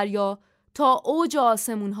قعر دریا تا اوج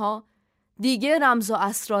آسمونها دیگه رمز و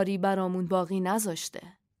اسراری برامون باقی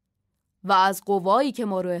نذاشته و از قوایی که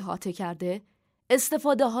ما رو احاطه کرده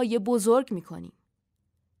استفاده های بزرگ میکنیم.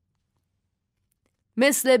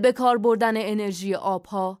 مثل بکار بردن انرژی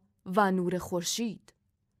آبها و نور خورشید.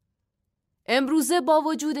 امروزه با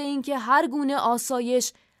وجود اینکه هر گونه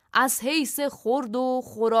آسایش از حیث خورد و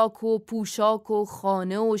خوراک و پوشاک و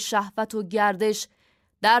خانه و شهوت و گردش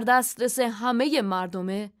در دسترس همه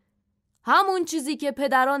مردمه، همون چیزی که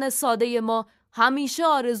پدران ساده ما همیشه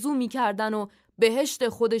آرزو می‌کردن و بهشت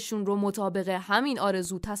خودشون رو مطابق همین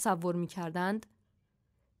آرزو تصور می‌کردند،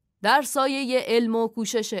 در سایه علم و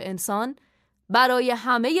کوشش انسان برای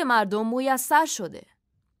همه مردم میسر شده.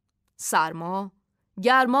 سرما،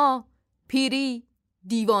 گرما، پیری،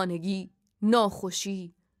 دیوانگی،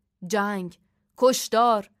 ناخوشی، جنگ،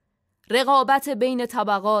 کشتار، رقابت بین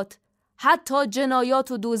طبقات، حتی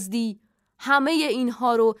جنایات و دزدی، همه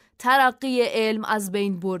اینها رو ترقی علم از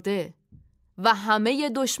بین برده و همه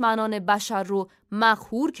دشمنان بشر رو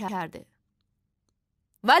مقهور کرده.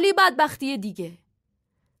 ولی بدبختی دیگه،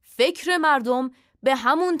 فکر مردم به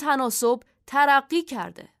همون تناسب ترقی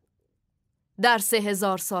کرده. در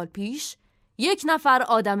 3,000 سال پیش یک نفر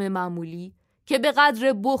آدم معمولی که به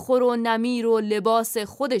قدر بخور و نمیر و لباس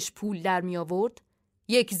خودش پول در می آورد،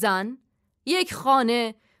 یک زن، یک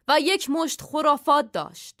خانه و یک مشت خرافات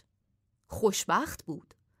داشت. خوشبخت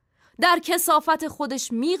بود. در کثافت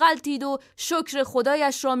خودش می غلطید و شکر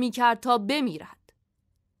خدایش را می کرد تا بمیرد.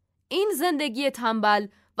 این زندگی تنبل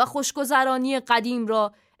و خوشگذرانی قدیم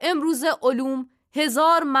را امروز علوم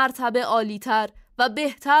 1000 مرتبه عالی‌تر و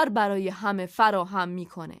بهتر برای همه فراهم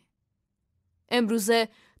میکنه. امروزه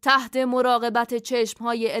تحت مراقبت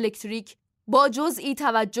چشم‌های الکتریک با جزئی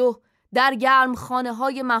توجه در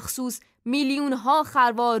گرمخانه‌های مخصوص میلیون‌ها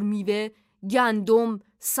خروار میوه، گندم،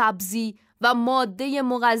 سبزی و ماده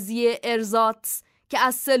مغذی ارزاتس که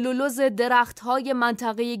از سلولوز درخت‌های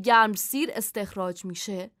منطقه گرمسیر استخراج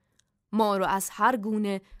میشه، ما رو از هر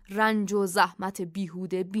گونه رنج و زحمت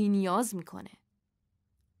بیهوده بی‌نیاز میکنه.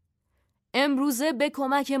 امروزه به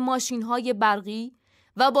کمک ماشین‌های برقی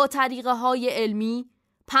و با طریقه‌های علمی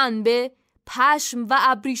پنبه، پشم و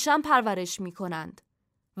ابریشم پرورش می‌کنند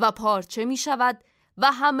و پارچه می‌شود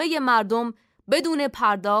و همه مردم بدون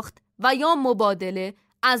پرداخت و یا مبادله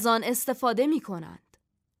از آن استفاده می‌کنند.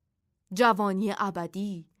 جوانی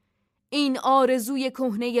ابدی، این آرزوی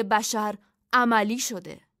کهنه بشر عملی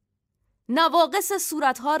شده. نواقص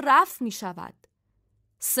صورتها رفع می‌شود.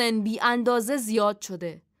 سن بی اندازه زیاد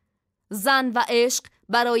شده. زن و عشق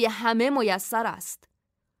برای همه میسر است.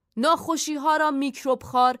 ناخوشی‌ها را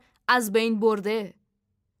میکروبخوار از بین برده.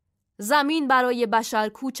 زمین برای بشر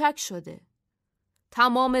کوچک شده.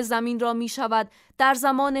 تمام زمین را می شود در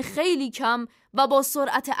زمان خیلی کم و با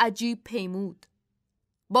سرعت عجیب پیمود.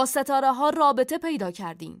 با ستاره ها رابطه پیدا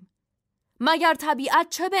کردیم. مگر طبیعت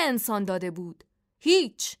چه به انسان داده بود؟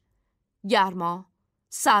 هیچ. گرما،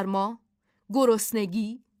 سرما،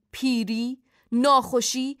 گرسنگی، پیری،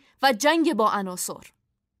 ناخوشی و جنگ با عناصر.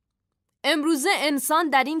 امروزه انسان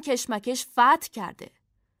در این کشمکش فتح کرده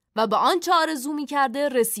و به آنچه آرزو می کرده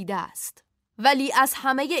رسیده است. ولی از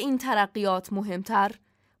همه این ترقیات مهمتر،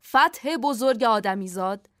 فتح بزرگ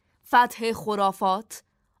آدمیزاد، فتح خرافات،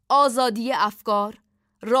 آزادی افکار،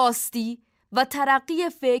 راستی و ترقی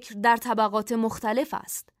فکر در طبقات مختلف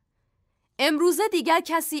است. امروزه دیگر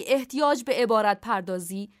کسی احتیاج به عبارت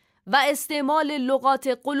پردازی و استعمال لغات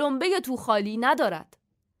قلمبه تو خالی ندارد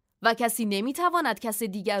و کسی نمیتواند کس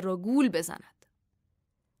دیگر را گول بزند.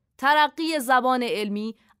 ترقی زبان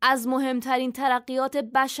علمی از مهمترین ترقیات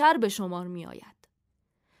بشر به شمار می آید.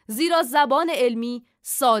 زیرا زبان علمی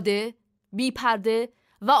ساده، بی پرده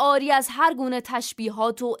و عاری از هر گونه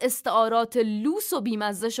تشبیهات و استعارات لوس و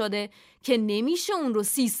بیمزه شده که نمیشه اون رو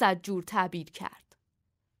 300 جور تعبیر کرد.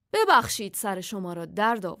 ببخشید سر شما را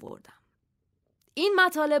درد آوردم. این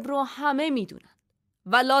مطالب رو همه میدونن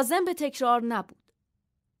و لازم به تکرار نبود.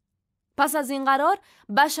 پس از این قرار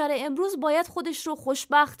بشر امروز باید خودش رو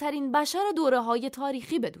خوشبخت‌ترین بشر دوره‌های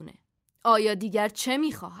تاریخی بدونه. آیا دیگر چه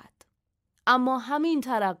می‌خواهد؟ اما همین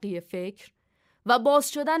ترقی فکر و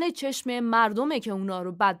باز شدن چشم مردمه که اونا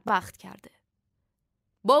رو بدبخت کرده.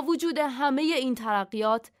 با وجود همه این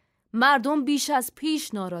ترقیات، مردم بیش از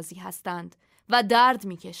پیش ناراضی هستند و درد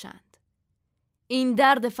می‌کشند. این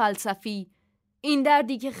درد فلسفی، این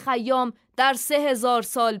دردی که خیام در 3000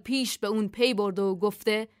 سال پیش به اون پی برده و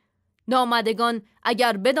گفته نامدگان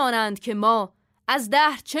اگر بدانند که ما از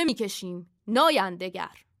دهر چه میکشیم نایند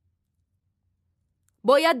دگر.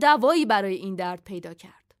 باید دوایی برای این درد پیدا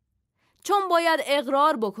کرد. چون باید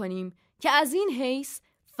اقرار بکنیم که از این حیث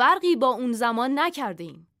فرقی با اون زمان نکرده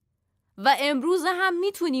ایم و امروز هم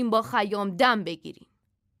میتونیم با خیام دم بگیریم.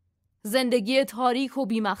 زندگی تاریک و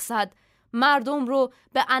بی مقصد مردم رو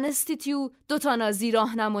به انستیتیو دوتانازی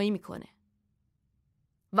راهنمایی میکنه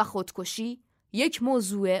و خودکشی یک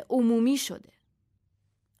موضوع عمومی شده.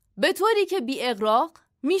 به طوری که بی اغراق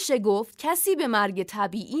میشه گفت کسی به مرگ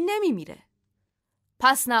طبیعی نمیمیره.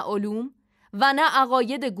 پس نه علوم و نه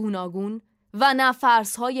عقاید گوناگون و نه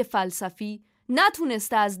فرض‌های فلسفی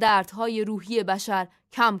نتونسته از دردهای روحی بشر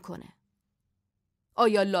کم کنه.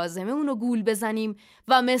 آیا لازمه اونو گول بزنیم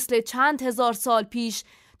و مثل چند هزار سال پیش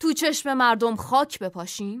تو چشم مردم خاک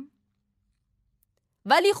بپاشیم؟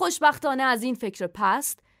 ولی خوشبختانه از این فکر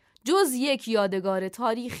پست جز یک یادگار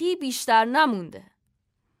تاریخی بیشتر نمونده.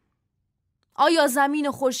 آیا زمین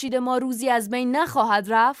و خورشید ما روزی از بین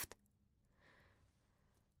نخواهد رفت؟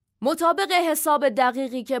 مطابق حساب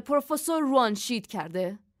دقیقی که پروفسور روشن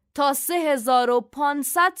کرده، تا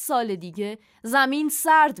 3500 سال دیگه زمین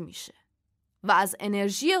سرد میشه و از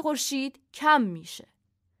انرژی خورشید کم میشه،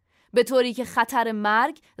 به طوری که خطر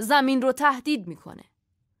مرگ زمین رو تهدید میکنه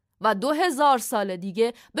و 2000 سال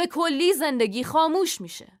دیگه به کلی زندگی خاموش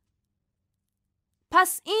میشه.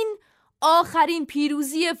 پس این آخرین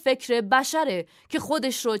پیروزی فکر بشره که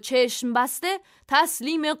خودش رو چشم بسته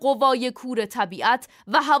تسلیم قوای کور طبیعت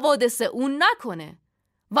و حوادث اون نکنه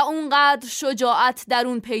و اونقدر شجاعت در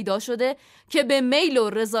اون پیدا شده که به میل و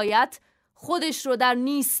رضایت خودش رو در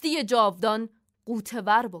نیستی جاودان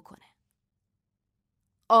غوطه‌ور بکنه.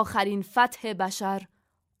 آخرین فتح بشر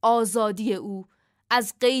آزادی او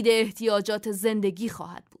از قید احتیاجات زندگی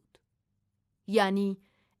خواهد بود، یعنی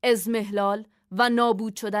اضمحلال و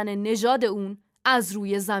نابود شدن نژاد اون از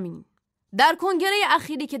روی زمین. در کنگره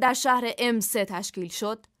اخیری که در شهر M3 تشکیل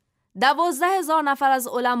شد، 12000 نفر از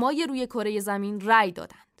علمای روی کره زمین رأی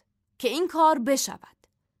دادند که این کار بشود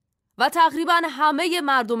و تقریباً همه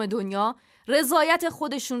مردم دنیا رضایت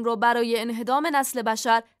خودشون رو برای انهدام نسل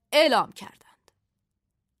بشر اعلام کردند.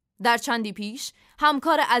 در چندی پیش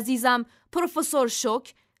همکار عزیزم پروفسور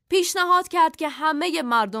شوک پیشنهاد کرد که همه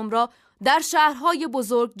مردم را در شهرهای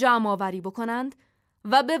بزرگ جمع آوری بکنند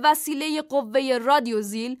و به وسیله قوه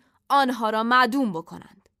رادیوزیل آنها را معدوم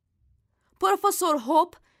بکنند. پروفسور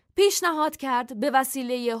هوپ پیشنهاد کرد به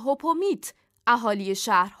وسیله هوپومیت اهالی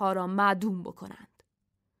شهرها را معدوم بکنند.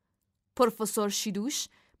 پروفسور شیدوش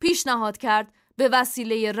پیشنهاد کرد به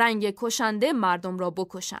وسیله رنگ کشنده مردم را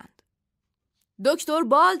بکشند. دکتر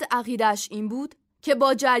بالد عقیده‌اش این بود که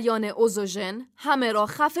با جریان اوزوژن همه را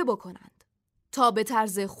خفه بکنند تا به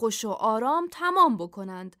طرز خوش و آرام تمام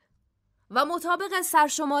بکنند و مطابق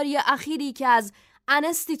سرشماری اخیری که از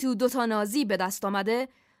انستیتو دوتا نازی به دست آمده،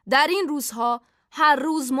 در این روزها هر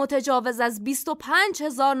روز متجاوز از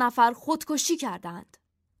 25,000 نفر خودکشی کردند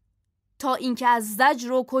تا اینکه از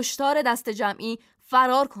زجر و کشتار دست جمعی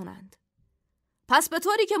فرار کنند. پس به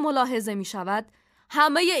طوری که ملاحظه می شود،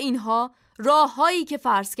 همه اینها راههایی که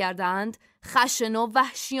فرض کردند خشن و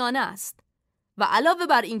وحشیانه است و علاوه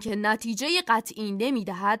بر اینکه نتیجه قطعی نمی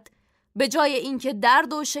دهد، به جای اینکه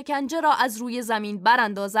درد و شکنجه را از روی زمین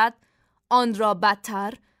براندازد، آن را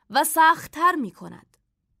بدتر و سخت‌تر می کند.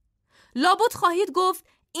 لابد خواهید گفت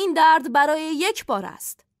این درد برای یک بار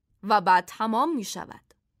است و بعد تمام می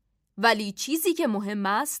شود. ولی چیزی که مهم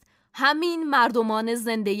است همین مردمان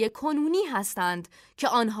زنده کنونی هستند که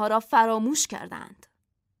آنها را فراموش کردند.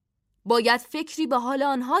 باید فکری به حال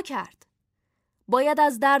آنها کرد. باید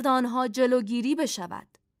از درد آنها جلوگیری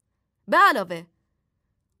بشود. به علاوه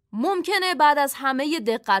ممکنه بعد از همه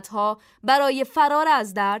دقتها برای فرار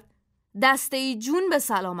از درد دسته‌ای جون به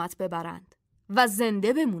سلامت ببرند و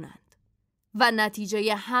زنده بمونند و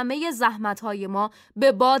نتیجه همه زحمت‌های ما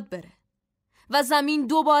به باد بره و زمین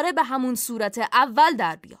دوباره به همون صورت اول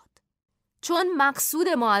در بیاد. چون مقصود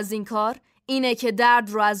ما از این کار اینه که درد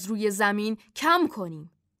رو از روی زمین کم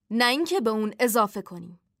کنیم، نه اینکه به اون اضافه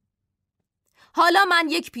کنیم. حالا من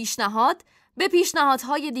یک پیشنهاد به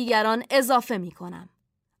پیشنهادهای دیگران اضافه می کنم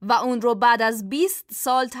و اون رو بعد از 20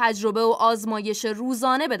 سال تجربه و آزمایش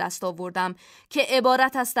روزانه به دست آوردم که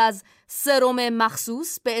عبارت است از سرم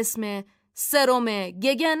مخصوص به اسم سرم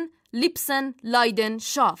گگن لیپسن لایدن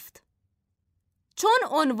شافت. چون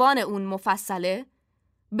عنوان اون مفصله،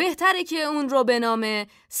 بهتره که اون رو به نام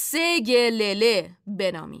سگلله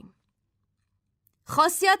بنامیم.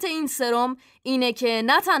 خاصیت این سرم اینه که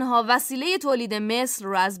نه تنها وسیله تولید مثل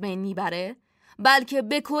رو از بین میبره، بلکه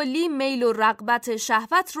به کلی میل و رغبت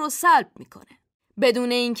شهوت رو سلب میکنه،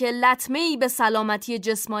 بدون اینکه لطمه‌ای به سلامتی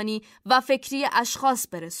جسمانی و فکری اشخاص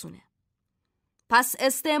برسونه. پس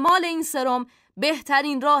استعمال این سرم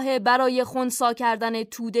بهترین راه برای خنثی کردن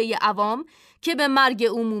توده عوام که به مرگ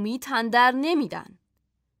عمومی تن در نمیدن.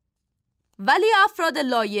 ولی افراد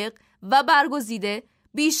لایق و برگزیده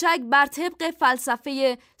بیشک بر طبق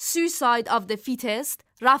فلسفه suicide of the fittest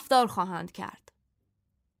رفتار خواهند کرد.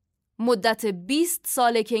 مدت 20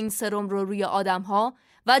 ساله که این سرم رو روی آدم‌ها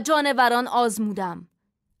و جانوران آزمودم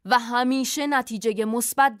و همیشه نتیجه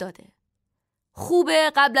مثبت داده.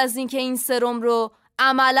 خوبه قبل از اینکه این سرم رو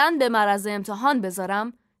عملاً به معرض امتحان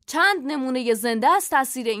بذارم، چند نمونه زنده از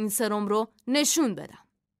تاثیر این سرم رو نشون بدم.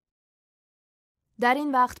 در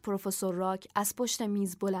این وقت پروفسور راک از پشت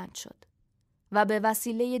میز بلند شد و به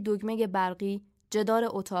وسیله دگمه برقی جدار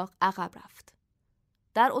اتاق عقب رفت.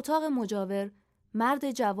 در اتاق مجاور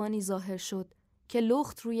مرد جوانی ظاهر شد که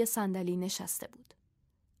لخت روی صندلی نشسته بود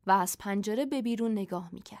و از پنجره به بیرون نگاه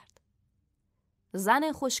می‌کرد.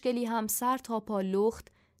 زن خوشگلی هم سر تا پا لخت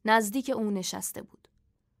نزدیک او نشسته بود.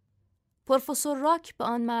 پروفسور راک به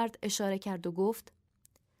آن مرد اشاره کرد و گفت: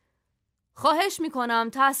 خواهش می‌کنم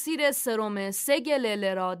تأثیر سرم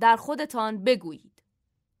سگلله را در خودتان بگویید.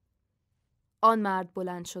 آن مرد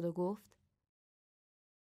بلند شد و گفت: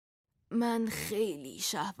 من خیلی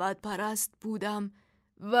شهوت پرست بودم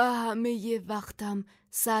و همه وقتم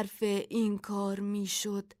صرف این کار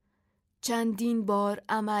میشد. چندین بار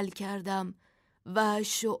عمل کردم و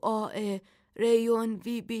شعاع ریون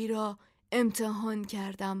وی بی را امتحان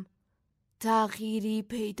کردم. تغییری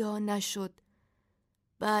پیدا نشد.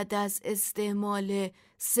 بعد از استعمال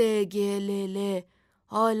سگلله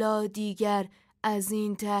حالا دیگر از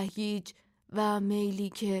این تهییج و میلی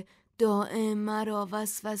که دائم مرا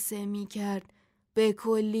وسوسه می کرد به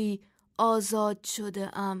کلی آزاد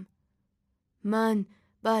شده ام. من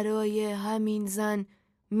برای همین زن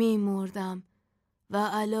می مردم و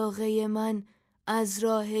علاقه من از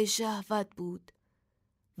راه شهوت بود،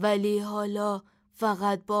 ولی حالا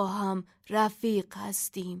فقط با هم رفیق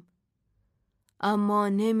هستیم. اما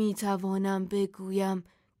نمی توانم بگویم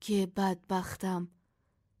که بدبختم.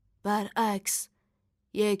 برعکس،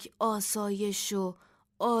 یک آسایش و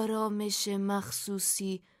آرامش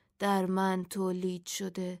مخصوصی در من تولید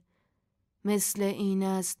شده. مثل این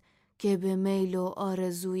است که به میل و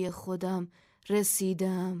آرزوی خودم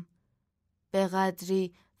رسیدم. به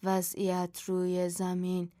قدری وضعیت روی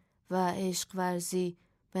زمین و عشق ورزی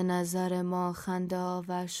به نظر ما خنده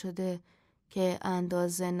آور شده که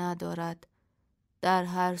اندازه ندارد. در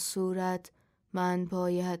هر صورت من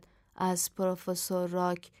باید از پروفسور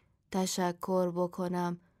راک تشکر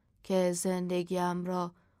بکنم که زندگیم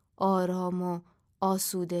را آرام و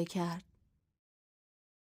آسوده کرد.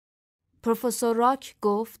 پروفسور راک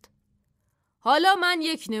گفت: حالا من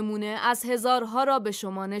یک نمونه از هزارها را به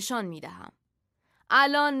شما نشان می دهم.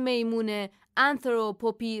 الان میمون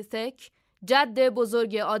آنتروپوپیتک جد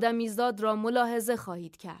بزرگ آدمیزاد را ملاحظه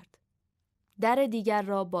خواهید کرد. در دیگر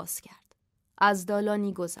را باز کرد. از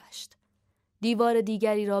دالانی گذشت. دیوار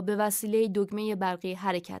دیگری را به وسیله دکمه برقی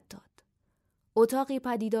حرکت داد. اتاقی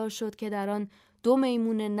پدیدار شد که در آن 2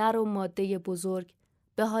 میمون نر و ماده بزرگ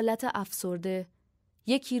به حالت افسرده،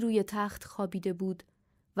 یکی روی تخت خوابیده بود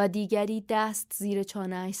و دیگری دست زیر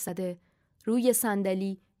چانه‌اش زده روی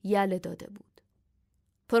صندلی یله داده بود.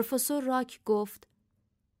 پروفسور راک گفت: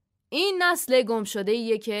 این نسل گم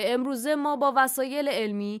شده‌ایه که امروزه ما با وسایل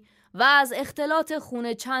علمی و از اختلاط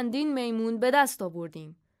خون چندین میمون به دست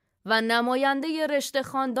آوردیم و نماینده رشته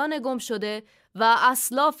خاندان گم شده و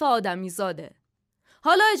اسلاف آدمیزاده.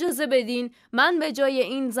 حالا اجازه بدین من به جای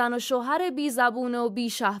این زن و شوهر بی زبون و بی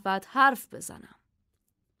شهوت حرف بزنم.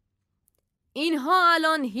 اینها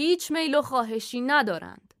الان هیچ میل و خواهشی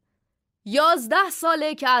ندارند. 11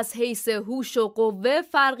 ساله که از حیث هوش و قوه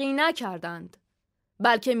فرقی نکردند.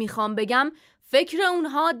 بلکه میخوام بگم فکر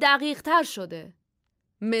اونها دقیق تر شده.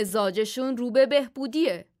 مزاجشون رو به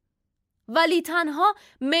بهبودیه. ولی تنها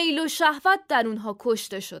میل و شهوت در اونها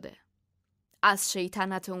کشته شده. از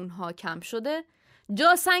شیطنت اونها کم شده،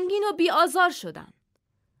 جا سنگین و بی آزار شدن.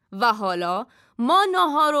 و حالا ما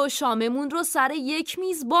ناهار و شاممون رو سر یک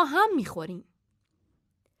میز با هم میخوریم.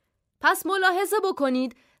 پس ملاحظه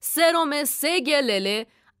بکنید سرم 3 گلله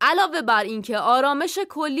علاوه بر اینکه آرامش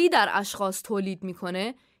کلی در اشخاص تولید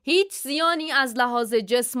میکنه، هیچ زیانی از لحاظ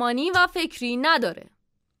جسمانی و فکری نداره.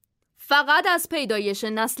 فقط از پیدایش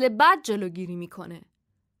نسل بعد جلوگیری میکنه.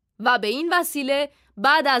 و به این وسیله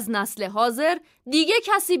بعد از نسل حاضر دیگه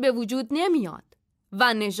کسی به وجود نمیاد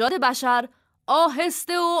و نژاد بشر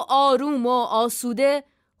آهسته و آروم و آسوده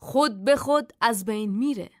خود به خود از بین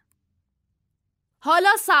میره. حالا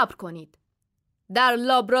صبر کنید. در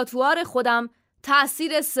لابراتوار خودم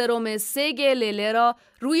تأثیر سرم 3 گلله را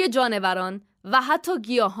روی جانوران و حتی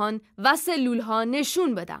گیاهان و سلولها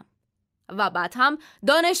نشون بدم. و بعد هم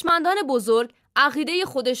دانشمندان بزرگ عقیده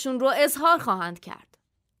خودشون رو اظهار خواهند کرد.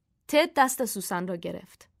 تد دست سوسن را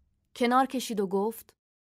گرفت. کنار کشید و گفت: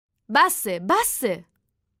 بسه.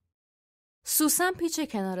 سوسن پیچ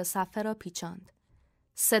کنار صفحه را پیچاند.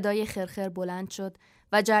 صدای خرخر بلند شد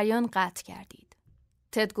و جریان قطع گردید.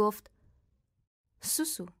 تد گفت: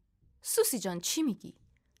 سوسی جان چی میگی؟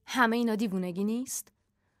 همه اینا دیوونگی نیست؟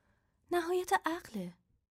 نهایت عقله.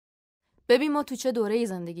 ببین ما تو چه دوره‌ای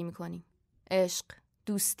زندگی میکنیم. عشق،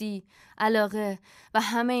 دوستی، علاقه و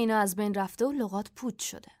همه اینا از بین رفته و لغات پوچ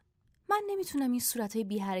شده. من نمیتونم این صورتهای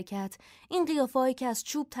بی حرکت، این قیافه‌هایی که از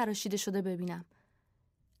چوب تراشیده شده ببینم.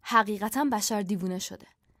 حقیقتا بشر دیوونه شده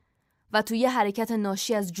و توی یه حرکت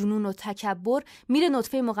ناشی از جنون و تکبر میره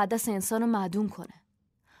نطفه مقدس انسان رو معدوم کنه.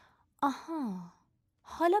 آها،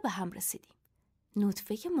 حالا به هم رسیدیم.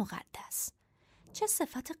 نطفه مقدس. چه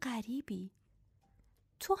صفت غریبی.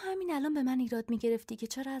 تو همین الان به من ایراد میگرفتی که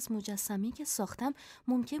چرا از مجسمه‌ای که ساختم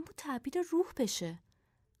ممکن بود تعبیر روح بشه.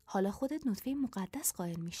 حالا خودت نطفه مقدس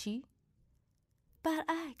قائل میشی؟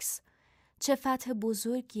 برعکس، چه فتح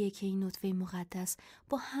بزرگیه که این نطفه مقدس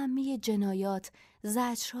با همه جنایات،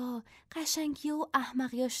 زجرها، قشنگی و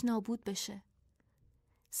احمقیاش نابود بشه.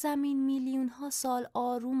 زمین میلیون‌ها سال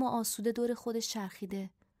آروم و آسوده دور خودش چرخیده.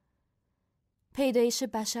 پیدایش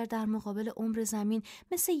بشر در مقابل عمر زمین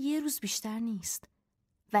مثل یه روز بیشتر نیست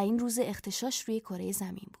و این روز اغتشاش روی کره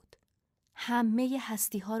زمین بود. همه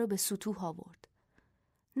هستی‌ها رو به سطوح آورد.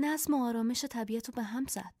 نظم و آرامش طبیعت رو به هم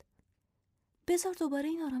زد. بذار دوباره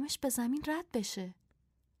این آرامش به زمین رد بشه.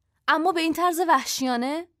 اما به این طرز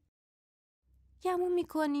وحشیانه؟ گمون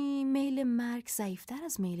میکنی میل مرگ ضعیفتر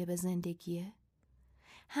از میل به زندگیه؟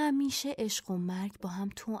 همیشه عشق و مرگ با هم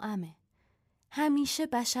توأمه. همیشه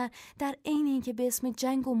بشر در عین اینکه به اسم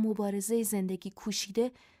جنگ و مبارزه زندگی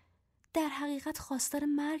کوشیده، در حقیقت خواستار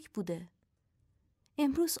مرگ بوده.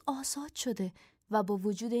 امروز آزاد شده و با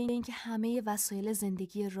وجود اینکه همه وسایل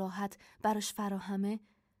زندگی راحت براش فراهمه،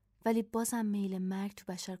 ولی بازم میل مرگ تو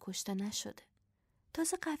بشر کشته نشده.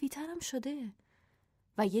 تازه قوی ترم شده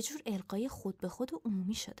و یه جور القای خود به خود و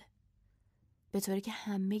عمومی شده. به طوری که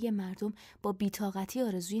همه مردم با بی‌طاقتی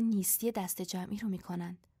آرزوی نیستی دست جمعی رو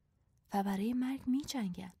میکنن و برای مرگ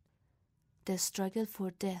میجنگن. The struggle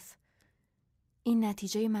for death. این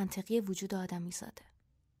نتیجه منطقی وجود آدمی زاده.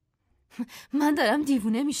 من دارم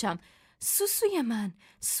دیوونه میشم. سوسوی من،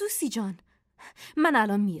 سوسی جان، من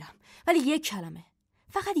الان میرم، ولی یک کلمه،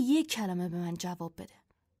 فقط یک کلمه به من جواب بده.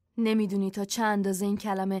 نمیدونی تا چه اندازه این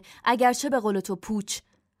کلمه اگرچه به قول تو پوچ،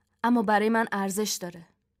 اما برای من ارزش داره.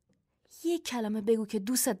 یک کلمه بگو که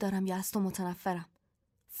دوستت دارم یا از تو متنفرم.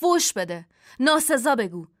 فوش بده، ناسزا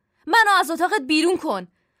بگو، منو از اتاقت بیرون کن،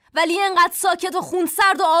 ولی اینقدر ساکت و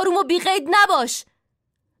خونسرد و آروم و بی‌قید نباش.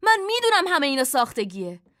 من میدونم همه اینا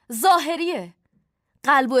ساختگیه، ظاهریه.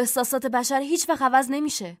 قلب و احساسات بشر هیچ وقت عوض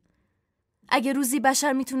نمیشه. اگه روزی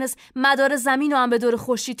بشر میتونست مدار زمین رو هم به دور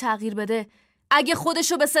خورشید تغییر بده، اگه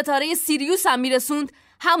خودشو به ستاره سیریوس هم میرسوند،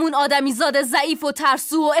 همون آدمیزاد ضعیف و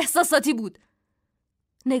ترسو و احساساتی بود.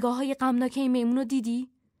 نگاه‌های غمناک این میمون رو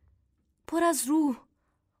دیدی؟ پر از روح،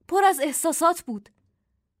 پر از احساسات بود.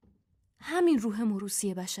 همین روح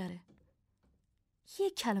موروثی بشره.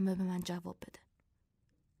 یک کلمه به من جواب بده.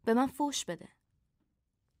 به من فوش بده.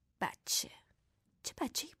 بچه، چه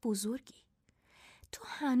بچه بزرگی. تو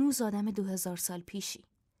هنوز آدم 2000 سال پیشی.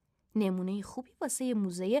 نمونه خوبی واسه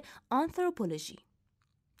موزه آنتروپولوژی.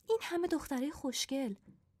 این همه دختره خوشگل،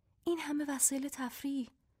 این همه وسایل تفریح.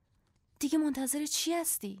 دیگه منتظر چی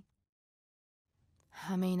هستی؟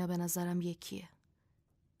 همه اینا به نظرم یکیه.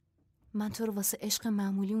 من تو رو واسه عشق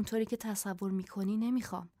معمولی اونطوری که تصور میکنی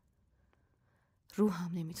نمیخوام.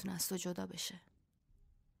 روحم نمیتونه از تو جدا بشه.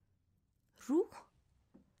 روح؟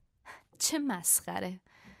 چه مسخره.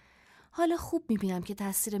 حالا خوب میبینم که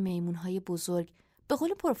تاثیر میمونهای بزرگ، به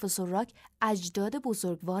قول پروفسور راک اجداد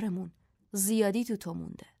بزرگوارمون، زیادی تو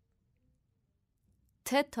مونده.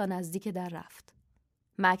 تد تا نزدیک در رفت.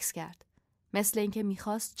 مکث کرد، مثل اینکه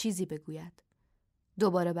میخواست چیزی بگوید.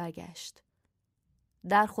 دوباره برگشت.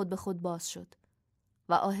 در خود به خود باز شد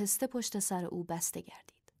و آهسته پشت سر او بسته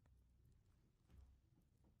گردید.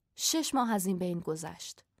 6 ماه از این بین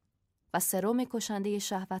گذشت و سرم کشنده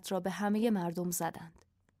شهوت را به همه مردم زدند.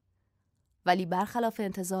 ولی برخلاف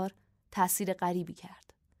انتظار تأثیر غریبی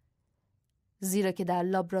کرد. زیرا که در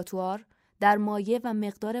لابراتوار در مایع و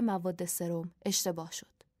مقدار مواد سرم اشتباه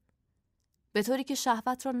شد. به طوری که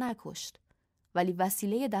شهوت را نکشت ولی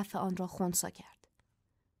وسیله دفع آن را خنثی کرد.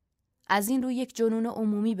 از این رو یک جنون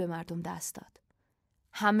عمومی به مردم دست داد.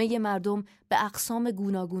 همه مردم به اقسام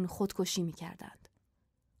گوناگون خودکشی می کردند.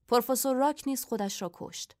 پروفسور راک نیز خودش را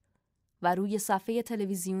کشت و روی صفحه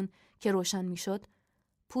تلویزیون که روشن می شد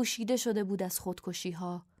پوشیده شده بود از خودکشی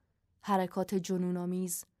ها، حرکات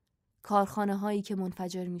جنون‌آمیز، کارخانه هایی که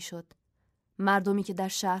منفجر می شد، مردمی که در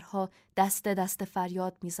شهرها دست دست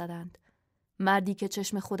فریاد می زدند، مردی که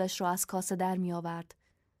چشم خودش را از کاسه در می آورد،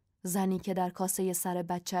 زنی که در کاسه سر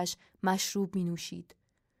بچهش مشروب می نوشید،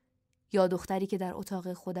 یا دختری که در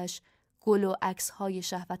اتاق خودش گل و عکس‌های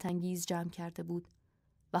شهوت‌انگیز جمع کرده بود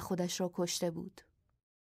و خودش را کشته بود.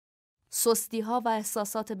 سستی‌ها و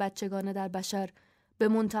احساسات بچگانه در بشر به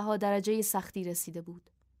منتها درجه سختی رسیده بود.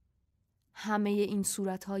 همه این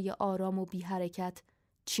صورت‌های آرام و بی حرکت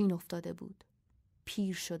چین افتاده بود.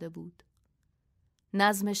 پیر شده بود.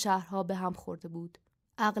 نظم شهرها به هم خورده بود.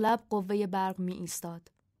 اغلب قوه برق می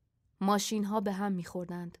ایستاد. ماشین‌ها به هم می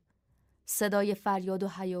خوردند. صدای فریاد و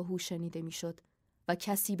هیاهو شنیده می شد و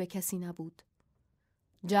کسی به کسی نبود.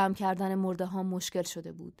 جمع کردن مرده ها مشکل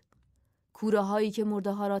شده بود. کوره هایی که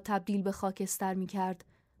مرده ها را تبدیل به خاکستر می کرد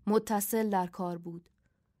متصل در کار بود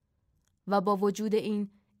و با وجود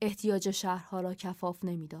این احتیاج شهرها را کفاف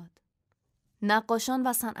نمی داد. نقاشان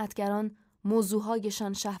و صنعتگران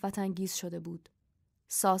موضوعهایشان شهوت‌انگیز شده بود.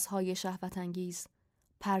 سازهای شهوت‌انگیز،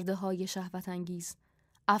 پرده های شهوت‌انگیز،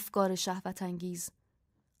 افکار شهوت‌انگیز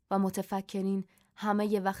و متفکرین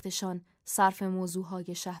همه وقتشان صرف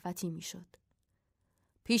موضوعهای شهوتی می شد.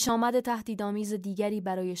 پیش آمد تهدیدآمیز دیگری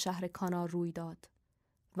برای شهر کانار روی داد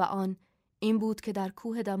و آن این بود که در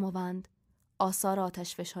کوه دماوند آثار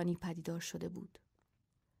آتشفشانی پدیدار شده بود.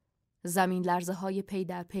 زمین لرزه های پی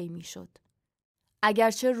در پی می شد.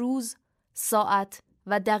 اگرچه روز، ساعت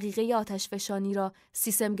و دقیقه آتشفشانی را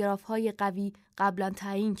سیسمگراف های قوی قبلا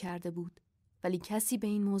تعیین کرده بود، ولی کسی به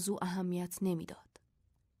این موضوع اهمیت نمی داد.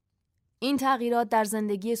 این تغییرات در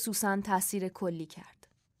زندگی سوسن تأثیر کلی کرد.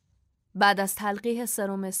 بعد از تلقیح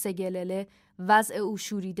سرم سگلله، وضع او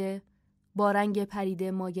شوریده، با رنگ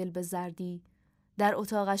پریده مایل به زردی، در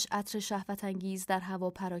اتاقش عطر شهوت‌انگیز در هوا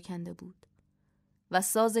پراکنده بود و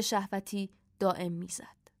ساز شهوتی دائم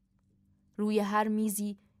میزد. روی هر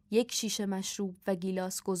میزی یک شیشه مشروب و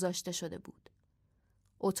گیلاس گذاشته شده بود.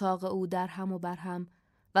 اتاق او در هم و بر هم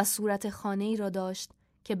و صورت خانه‌ای را داشت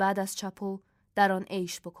که بعد از چپو در آن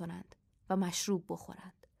عیش بکنند و مشروب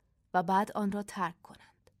بخورند و بعد آن را ترک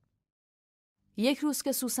کنند. یک روز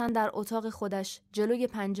که سوسن در اتاق خودش جلوی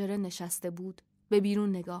پنجره نشسته بود، به بیرون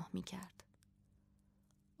نگاه می‌کرد.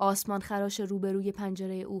 آسمان خراش روبروی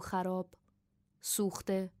پنجره او خراب،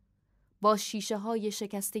 سوخته، با شیشه‌های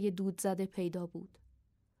شکسته دود زده پیدا بود.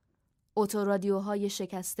 اتورادیوهای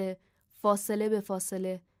شکسته فاصله به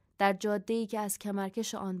فاصله در جاده‌ای که از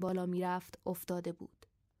کمرکش آن بالا می‌رفت افتاده بود.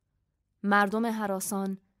 مردم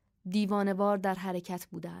هراسان دیوانه‌وار در حرکت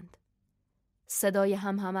بودند. صدای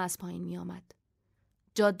همهمه از پایین می‌آمد.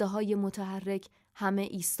 جاده‌های متحرک همه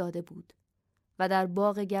ایستاده بود و در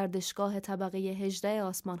باغ گردشگاه طبقه 18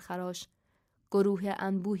 آسمان خراش گروه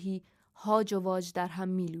انبوهی هاج و واج در هم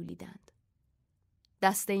می‌لولیدند.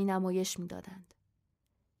 دسته‌ای نمایش می‌دادند.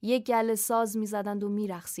 یک گله ساز می‌زدند و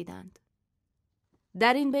می‌رقصیدند.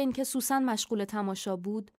 در این بین که سوسن مشغول تماشا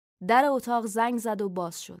بود، در اتاق زنگ زد و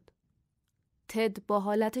باز شد. تد با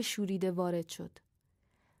حالت شوریده وارد شد.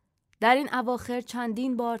 در این اواخر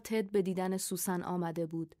چندین بار تد به دیدن سوسن آمده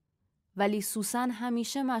بود، ولی سوسن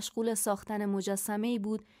همیشه مشغول ساختن مجسمه‌ای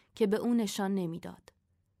بود که به او نشان نمیداد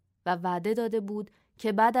و وعده داده بود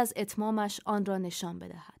که بعد از اتمامش آن را نشان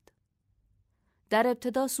بدهد. در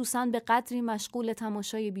ابتدا سوسن به قدری مشغول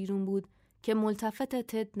تماشای بیرون بود که ملتفت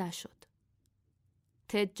تد نشد.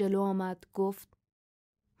 تد جلو آمد گفت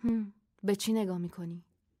به چی نگاه میکنی؟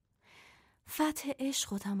 فتح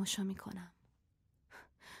عشق رو تماشا میکنم.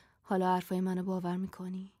 حالا حرفای منو باور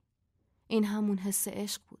میکنی؟ این همون حس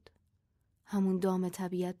عشق بود. همون دام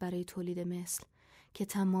طبیعت برای تولید مثل که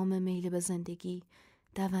تمام میل به زندگی،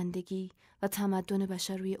 دوندگی و تمدن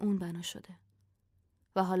بشر روی اون بنا شده.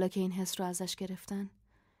 و حالا که این حس رو ازش گرفتن،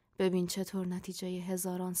 ببین چطور نتیجه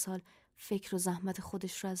هزاران سال فکر و زحمت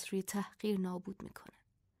خودش رو از روی تحقیر نابود میکنه.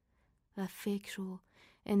 و فکر و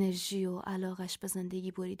انرژی و علاقش به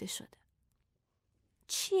زندگی بریده شده.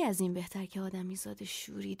 چی از این بهتر که آدمی زاده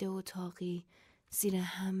شوریده و تاقی زیر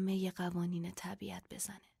همه قوانین طبیعت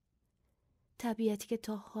بزنه. طبیعتی که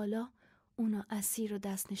تا حالا اونو اسیر و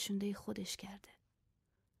دست نشونده خودش کرده.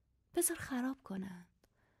 بذار خراب کنن.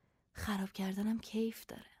 خراب کردنم کیف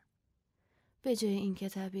داره. به جای اینکه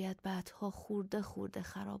طبیعت بعدها خورده خورده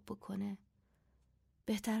خراب بکنه،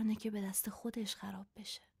 بهترونه که به دست خودش خراب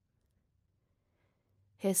بشه.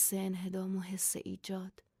 حس انهدام و حس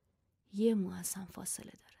ایجاد یه مو از هم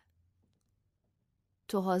فاصله داره.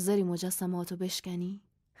 تو حاضری مجسماتو بشکنی؟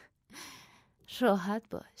 راحت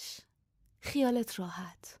باش. خیالت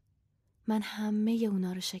راحت. من همه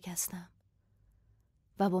اونا رو شکستم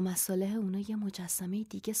و با مصالح اونا یه مجسمه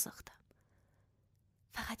دیگه ساختم.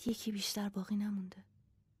 فقط یکی بیشتر باقی نمونده.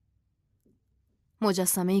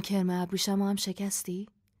 مجسمه کرم ابریشمو هم شکستی؟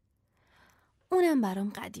 اونم برام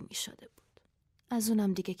قدیمی شده بود. از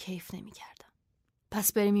اونم دیگه کیف نمی کردم.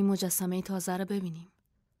 پس بریم این مجسمه تازه رو ببینیم.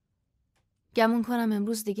 گمون کنم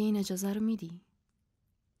امروز دیگه این اجازه رو میدی؟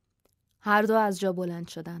 هر دو از جا بلند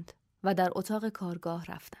شدند و در اتاق کارگاه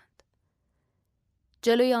رفتند.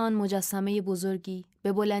 جلوی آن مجسمه بزرگی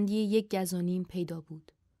به بلندی 1.5 گز پیدا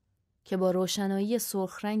بود که با روشنایی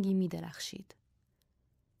سرخ رنگی می درخشید.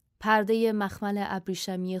 پرده مخمل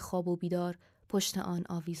ابریشمی خواب و بیدار پشت آن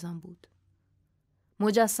آویزان بود.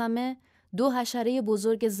 مجسمه 2 حشره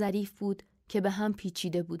بزرگ ظریف بود که به هم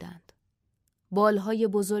پیچیده بودند. بالهای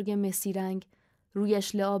بزرگ مسی رنگ،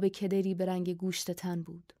 رویش لعاب کدری به رنگ گوشت تن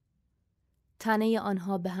بود. تنه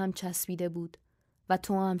آنها به هم چسبیده بود و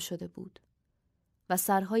توأم شده بود و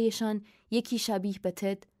سرهایشان یکی شبیه به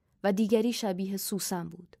تد و دیگری شبیه سوسن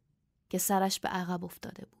بود که سرش به عقب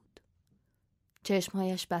افتاده بود.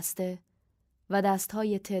 چشمهایش بسته و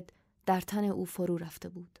دستهای تد در تن او فرو رفته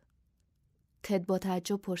بود. تد با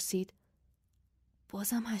تعجب پرسید: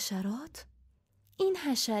 بازم حشرات؟ این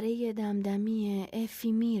حشره دمدمی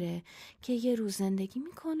افیمیره که یه روز زندگی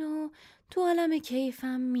میکنه و تو عالم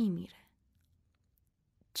کیفم میمیره.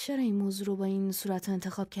 چرا این موضوع رو با این صورت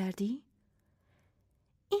انتخاب کردی؟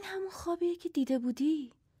 این همون خوابیه که دیده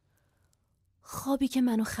بودی؟ خوابی که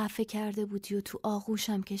منو خفه کرده بودی و تو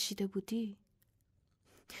آغوشم کشیده بودی؟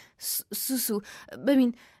 سوسو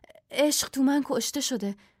ببین، عشق تو من کشته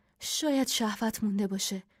شده. شاید شهوت مونده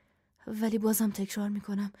باشه، ولی بازم تکرار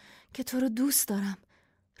میکنم که تو رو دوست دارم.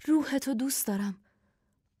 روحتو دوست دارم.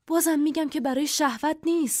 بازم میگم که برای شهوت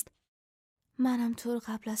نیست. منم تو رو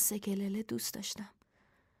قبل از 3 گلله دوست داشتم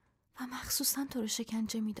و مخصوصا تو رو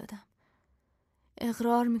شکنجه میدادم.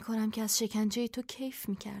 اقرار میکنم که از شکنجه تو کیف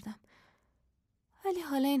میکردم، ولی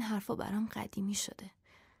حالا این حرفا برام قدیمی شده.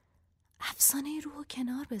 افسانه روحو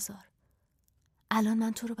کنار بذار. الان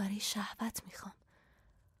من تو رو برای شهوت میخوام.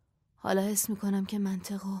 حالا حس میکنم که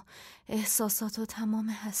منطق و احساسات و تمام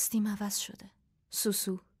هستیم عوض شده.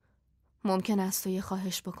 سوسو، ممکن است تو یه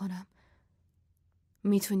خواهش بکنم؟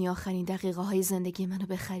 میتونی آخرین دقیقه های زندگی منو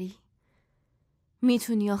بخری؟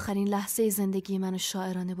 میتونی آخرین لحظه زندگی منو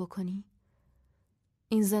شاعرانه بکنی؟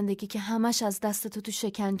 این زندگی که همش از دست تو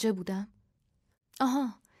شکنجه بودم.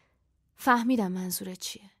 آها، فهمیدم منظورت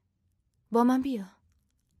چیه. با من بیا.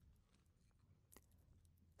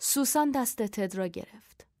 سوسن دست تد را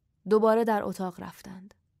گرفت. دوباره در اتاق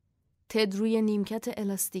رفتند. تد روی نیمکت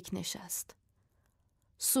الاستیک نشست.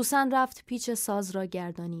 سوسن رفت پیچ ساز را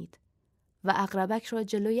گردانید و عقربک را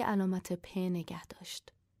جلوی علامت پ نگه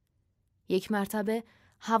داشت. یک مرتبه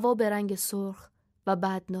هوا به رنگ سرخ و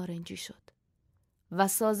بعد نارنجی شد و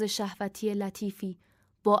ساز شهوتی لطیفی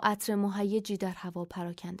با عطر مهیجی در هوا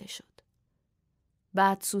پراکنده شد.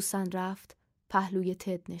 بعد سوسن رفت پهلوی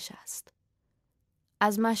تد نشست.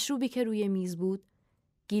 از مشروبی که روی میز بود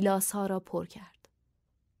گیلاس ها را پر کرد.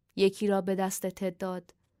 یکی را به دست تد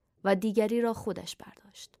داد و دیگری را خودش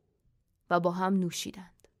برداشت و با هم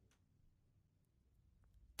نوشیدند.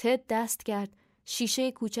 تد دست کرد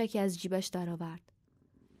شیشه کوچکی از جیبش درآورد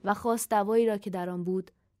و خواست دوایی را که در آن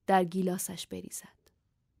بود در گیلاسش بریزد.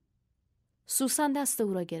 سوسن دست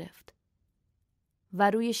او را گرفت و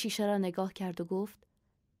روی شیشه را نگاه کرد و گفت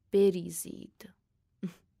بریزید.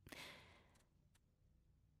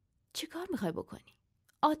 چی کار میخوای بکنی؟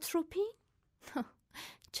 آتروپین؟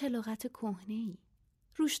 چه لغت کهنه‌ای.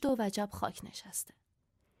 روش دو وجب خاک نشسته.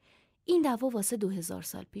 این دوا واسه 2000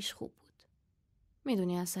 سال پیش خوب بود.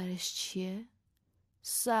 میدونی اثرش چیه؟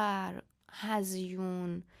 سر،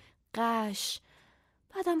 هزیون، قش،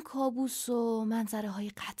 بعدم کابوس و منظره های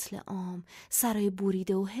قتل عام، سرای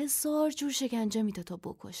بریده و 1000 جور شکنجه میده تا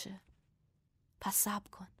بکشه. پس صبر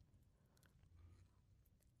کن.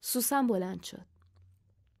 سوسن بلند شد.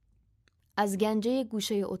 از گنجه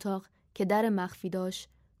گوشه اتاق که در مخفی داشت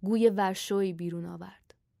گوی ورشوی بیرون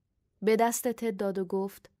آورد. به دست تد داد و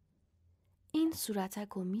گفت این صورتک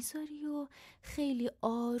رو میذاری و خیلی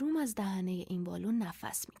آروم از دهنه این بالون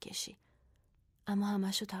نفس میکشی. اما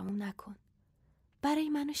همشو تموم نکن. برای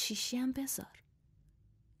منو شیشی هم بذار.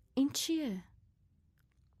 این چیه؟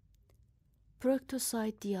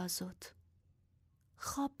 پروکتوساید دیازوت.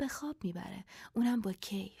 خواب به خواب میبره. اونم با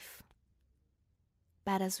کیف.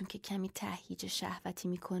 بعد از اون که کمی تهییج شهوتی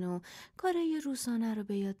میکنه و کارای روزانه رو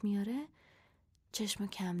به یاد میاره، چشم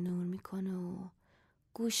کم نور میکنه و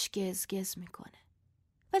گوش گز میکنه.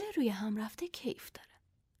 ولی روی هم رفته کیف داره.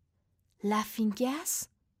 لفینگس؟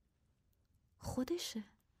 خودشه.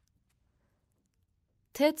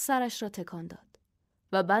 تد سرش را تکان داد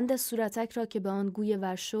و بند صورتک را که به آن گوی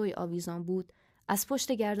ورشوی آویزان بود از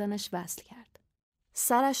پشت گردنش وصل کرد.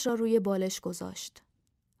 سرش را روی بالش گذاشت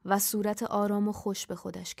و صورت آرام و خوش به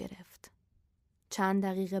خودش گرفت. چند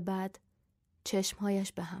دقیقه بعد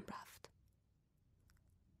چشمهایش به هم رفت.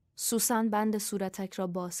 سوسن بند صورتک را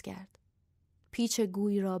باز کرد. پیچ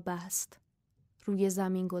گوی را بست. روی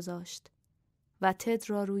زمین گذاشت و تد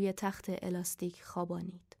را روی تخت الاستیک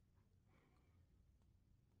خوابانید.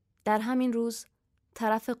 در همین روز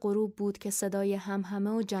طرف غروب بود که صدای همهمه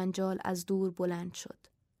و جنجال از دور بلند شد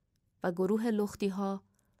و گروه لختی‌ها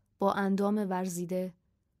با اندام ورزیده،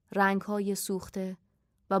 رنگ‌های سوخته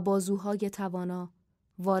و بازوهای توانا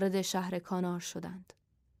وارد شهر کانار شدند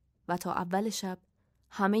و تا اول شب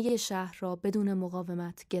همه شهر را بدون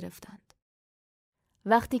مقاومت گرفتند.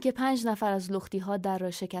 وقتی که 5 نفر از لختی‌ها در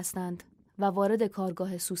را شکستند و وارد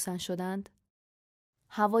کارگاه سوسن شدند،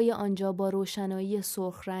 هوای آنجا با روشنایی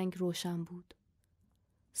سرخ رنگ روشن بود.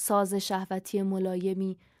 ساز شهوتی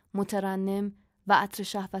ملایمی، مترنم و عطر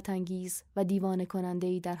شهوت‌انگیز و دیوانه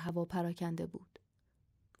کننده‌ای در هوا پراکنده بود.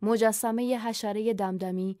 مجسمه حشره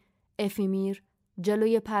دمدمی، افیمیر،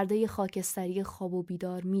 جلوی پرده خاکستری خواب و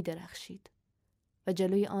بیدار می درخشید و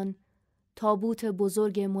جلوی آن تابوت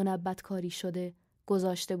بزرگ منبت کاری شده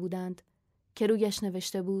گذاشته بودند که رویش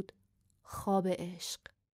نوشته بود خواب عشق.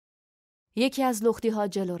 یکی از لختی‌ها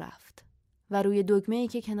جلو رفت و روی دگمه‌ای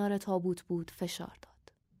که کنار تابوت بود فشار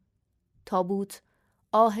داد. تابوت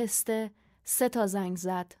آهسته 3 زنگ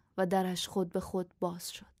زد و درش خود به خود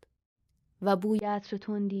باز شد و بوی عطر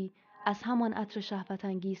تندی از همان عطر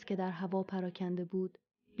شهوت‌انگیز که در هوا پراکنده بود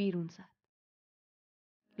بیرون زد.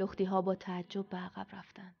 لختی‌ها با تعجب به عقب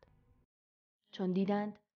رفتند چون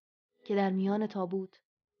دیدند که در میان تابوت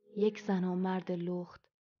یک زن و مرد لخت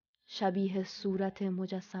شبیه صورت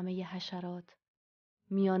مجسمه حشرات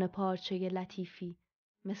میان پارچه لطیفی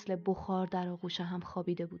مثل بخار در آغوش هم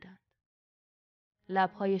خوابیده بودند.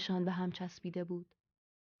 لب‌هایشان به هم چسبیده بود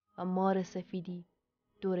و مار سفیدی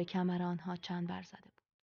دور کمر آنها چنبر زده بود.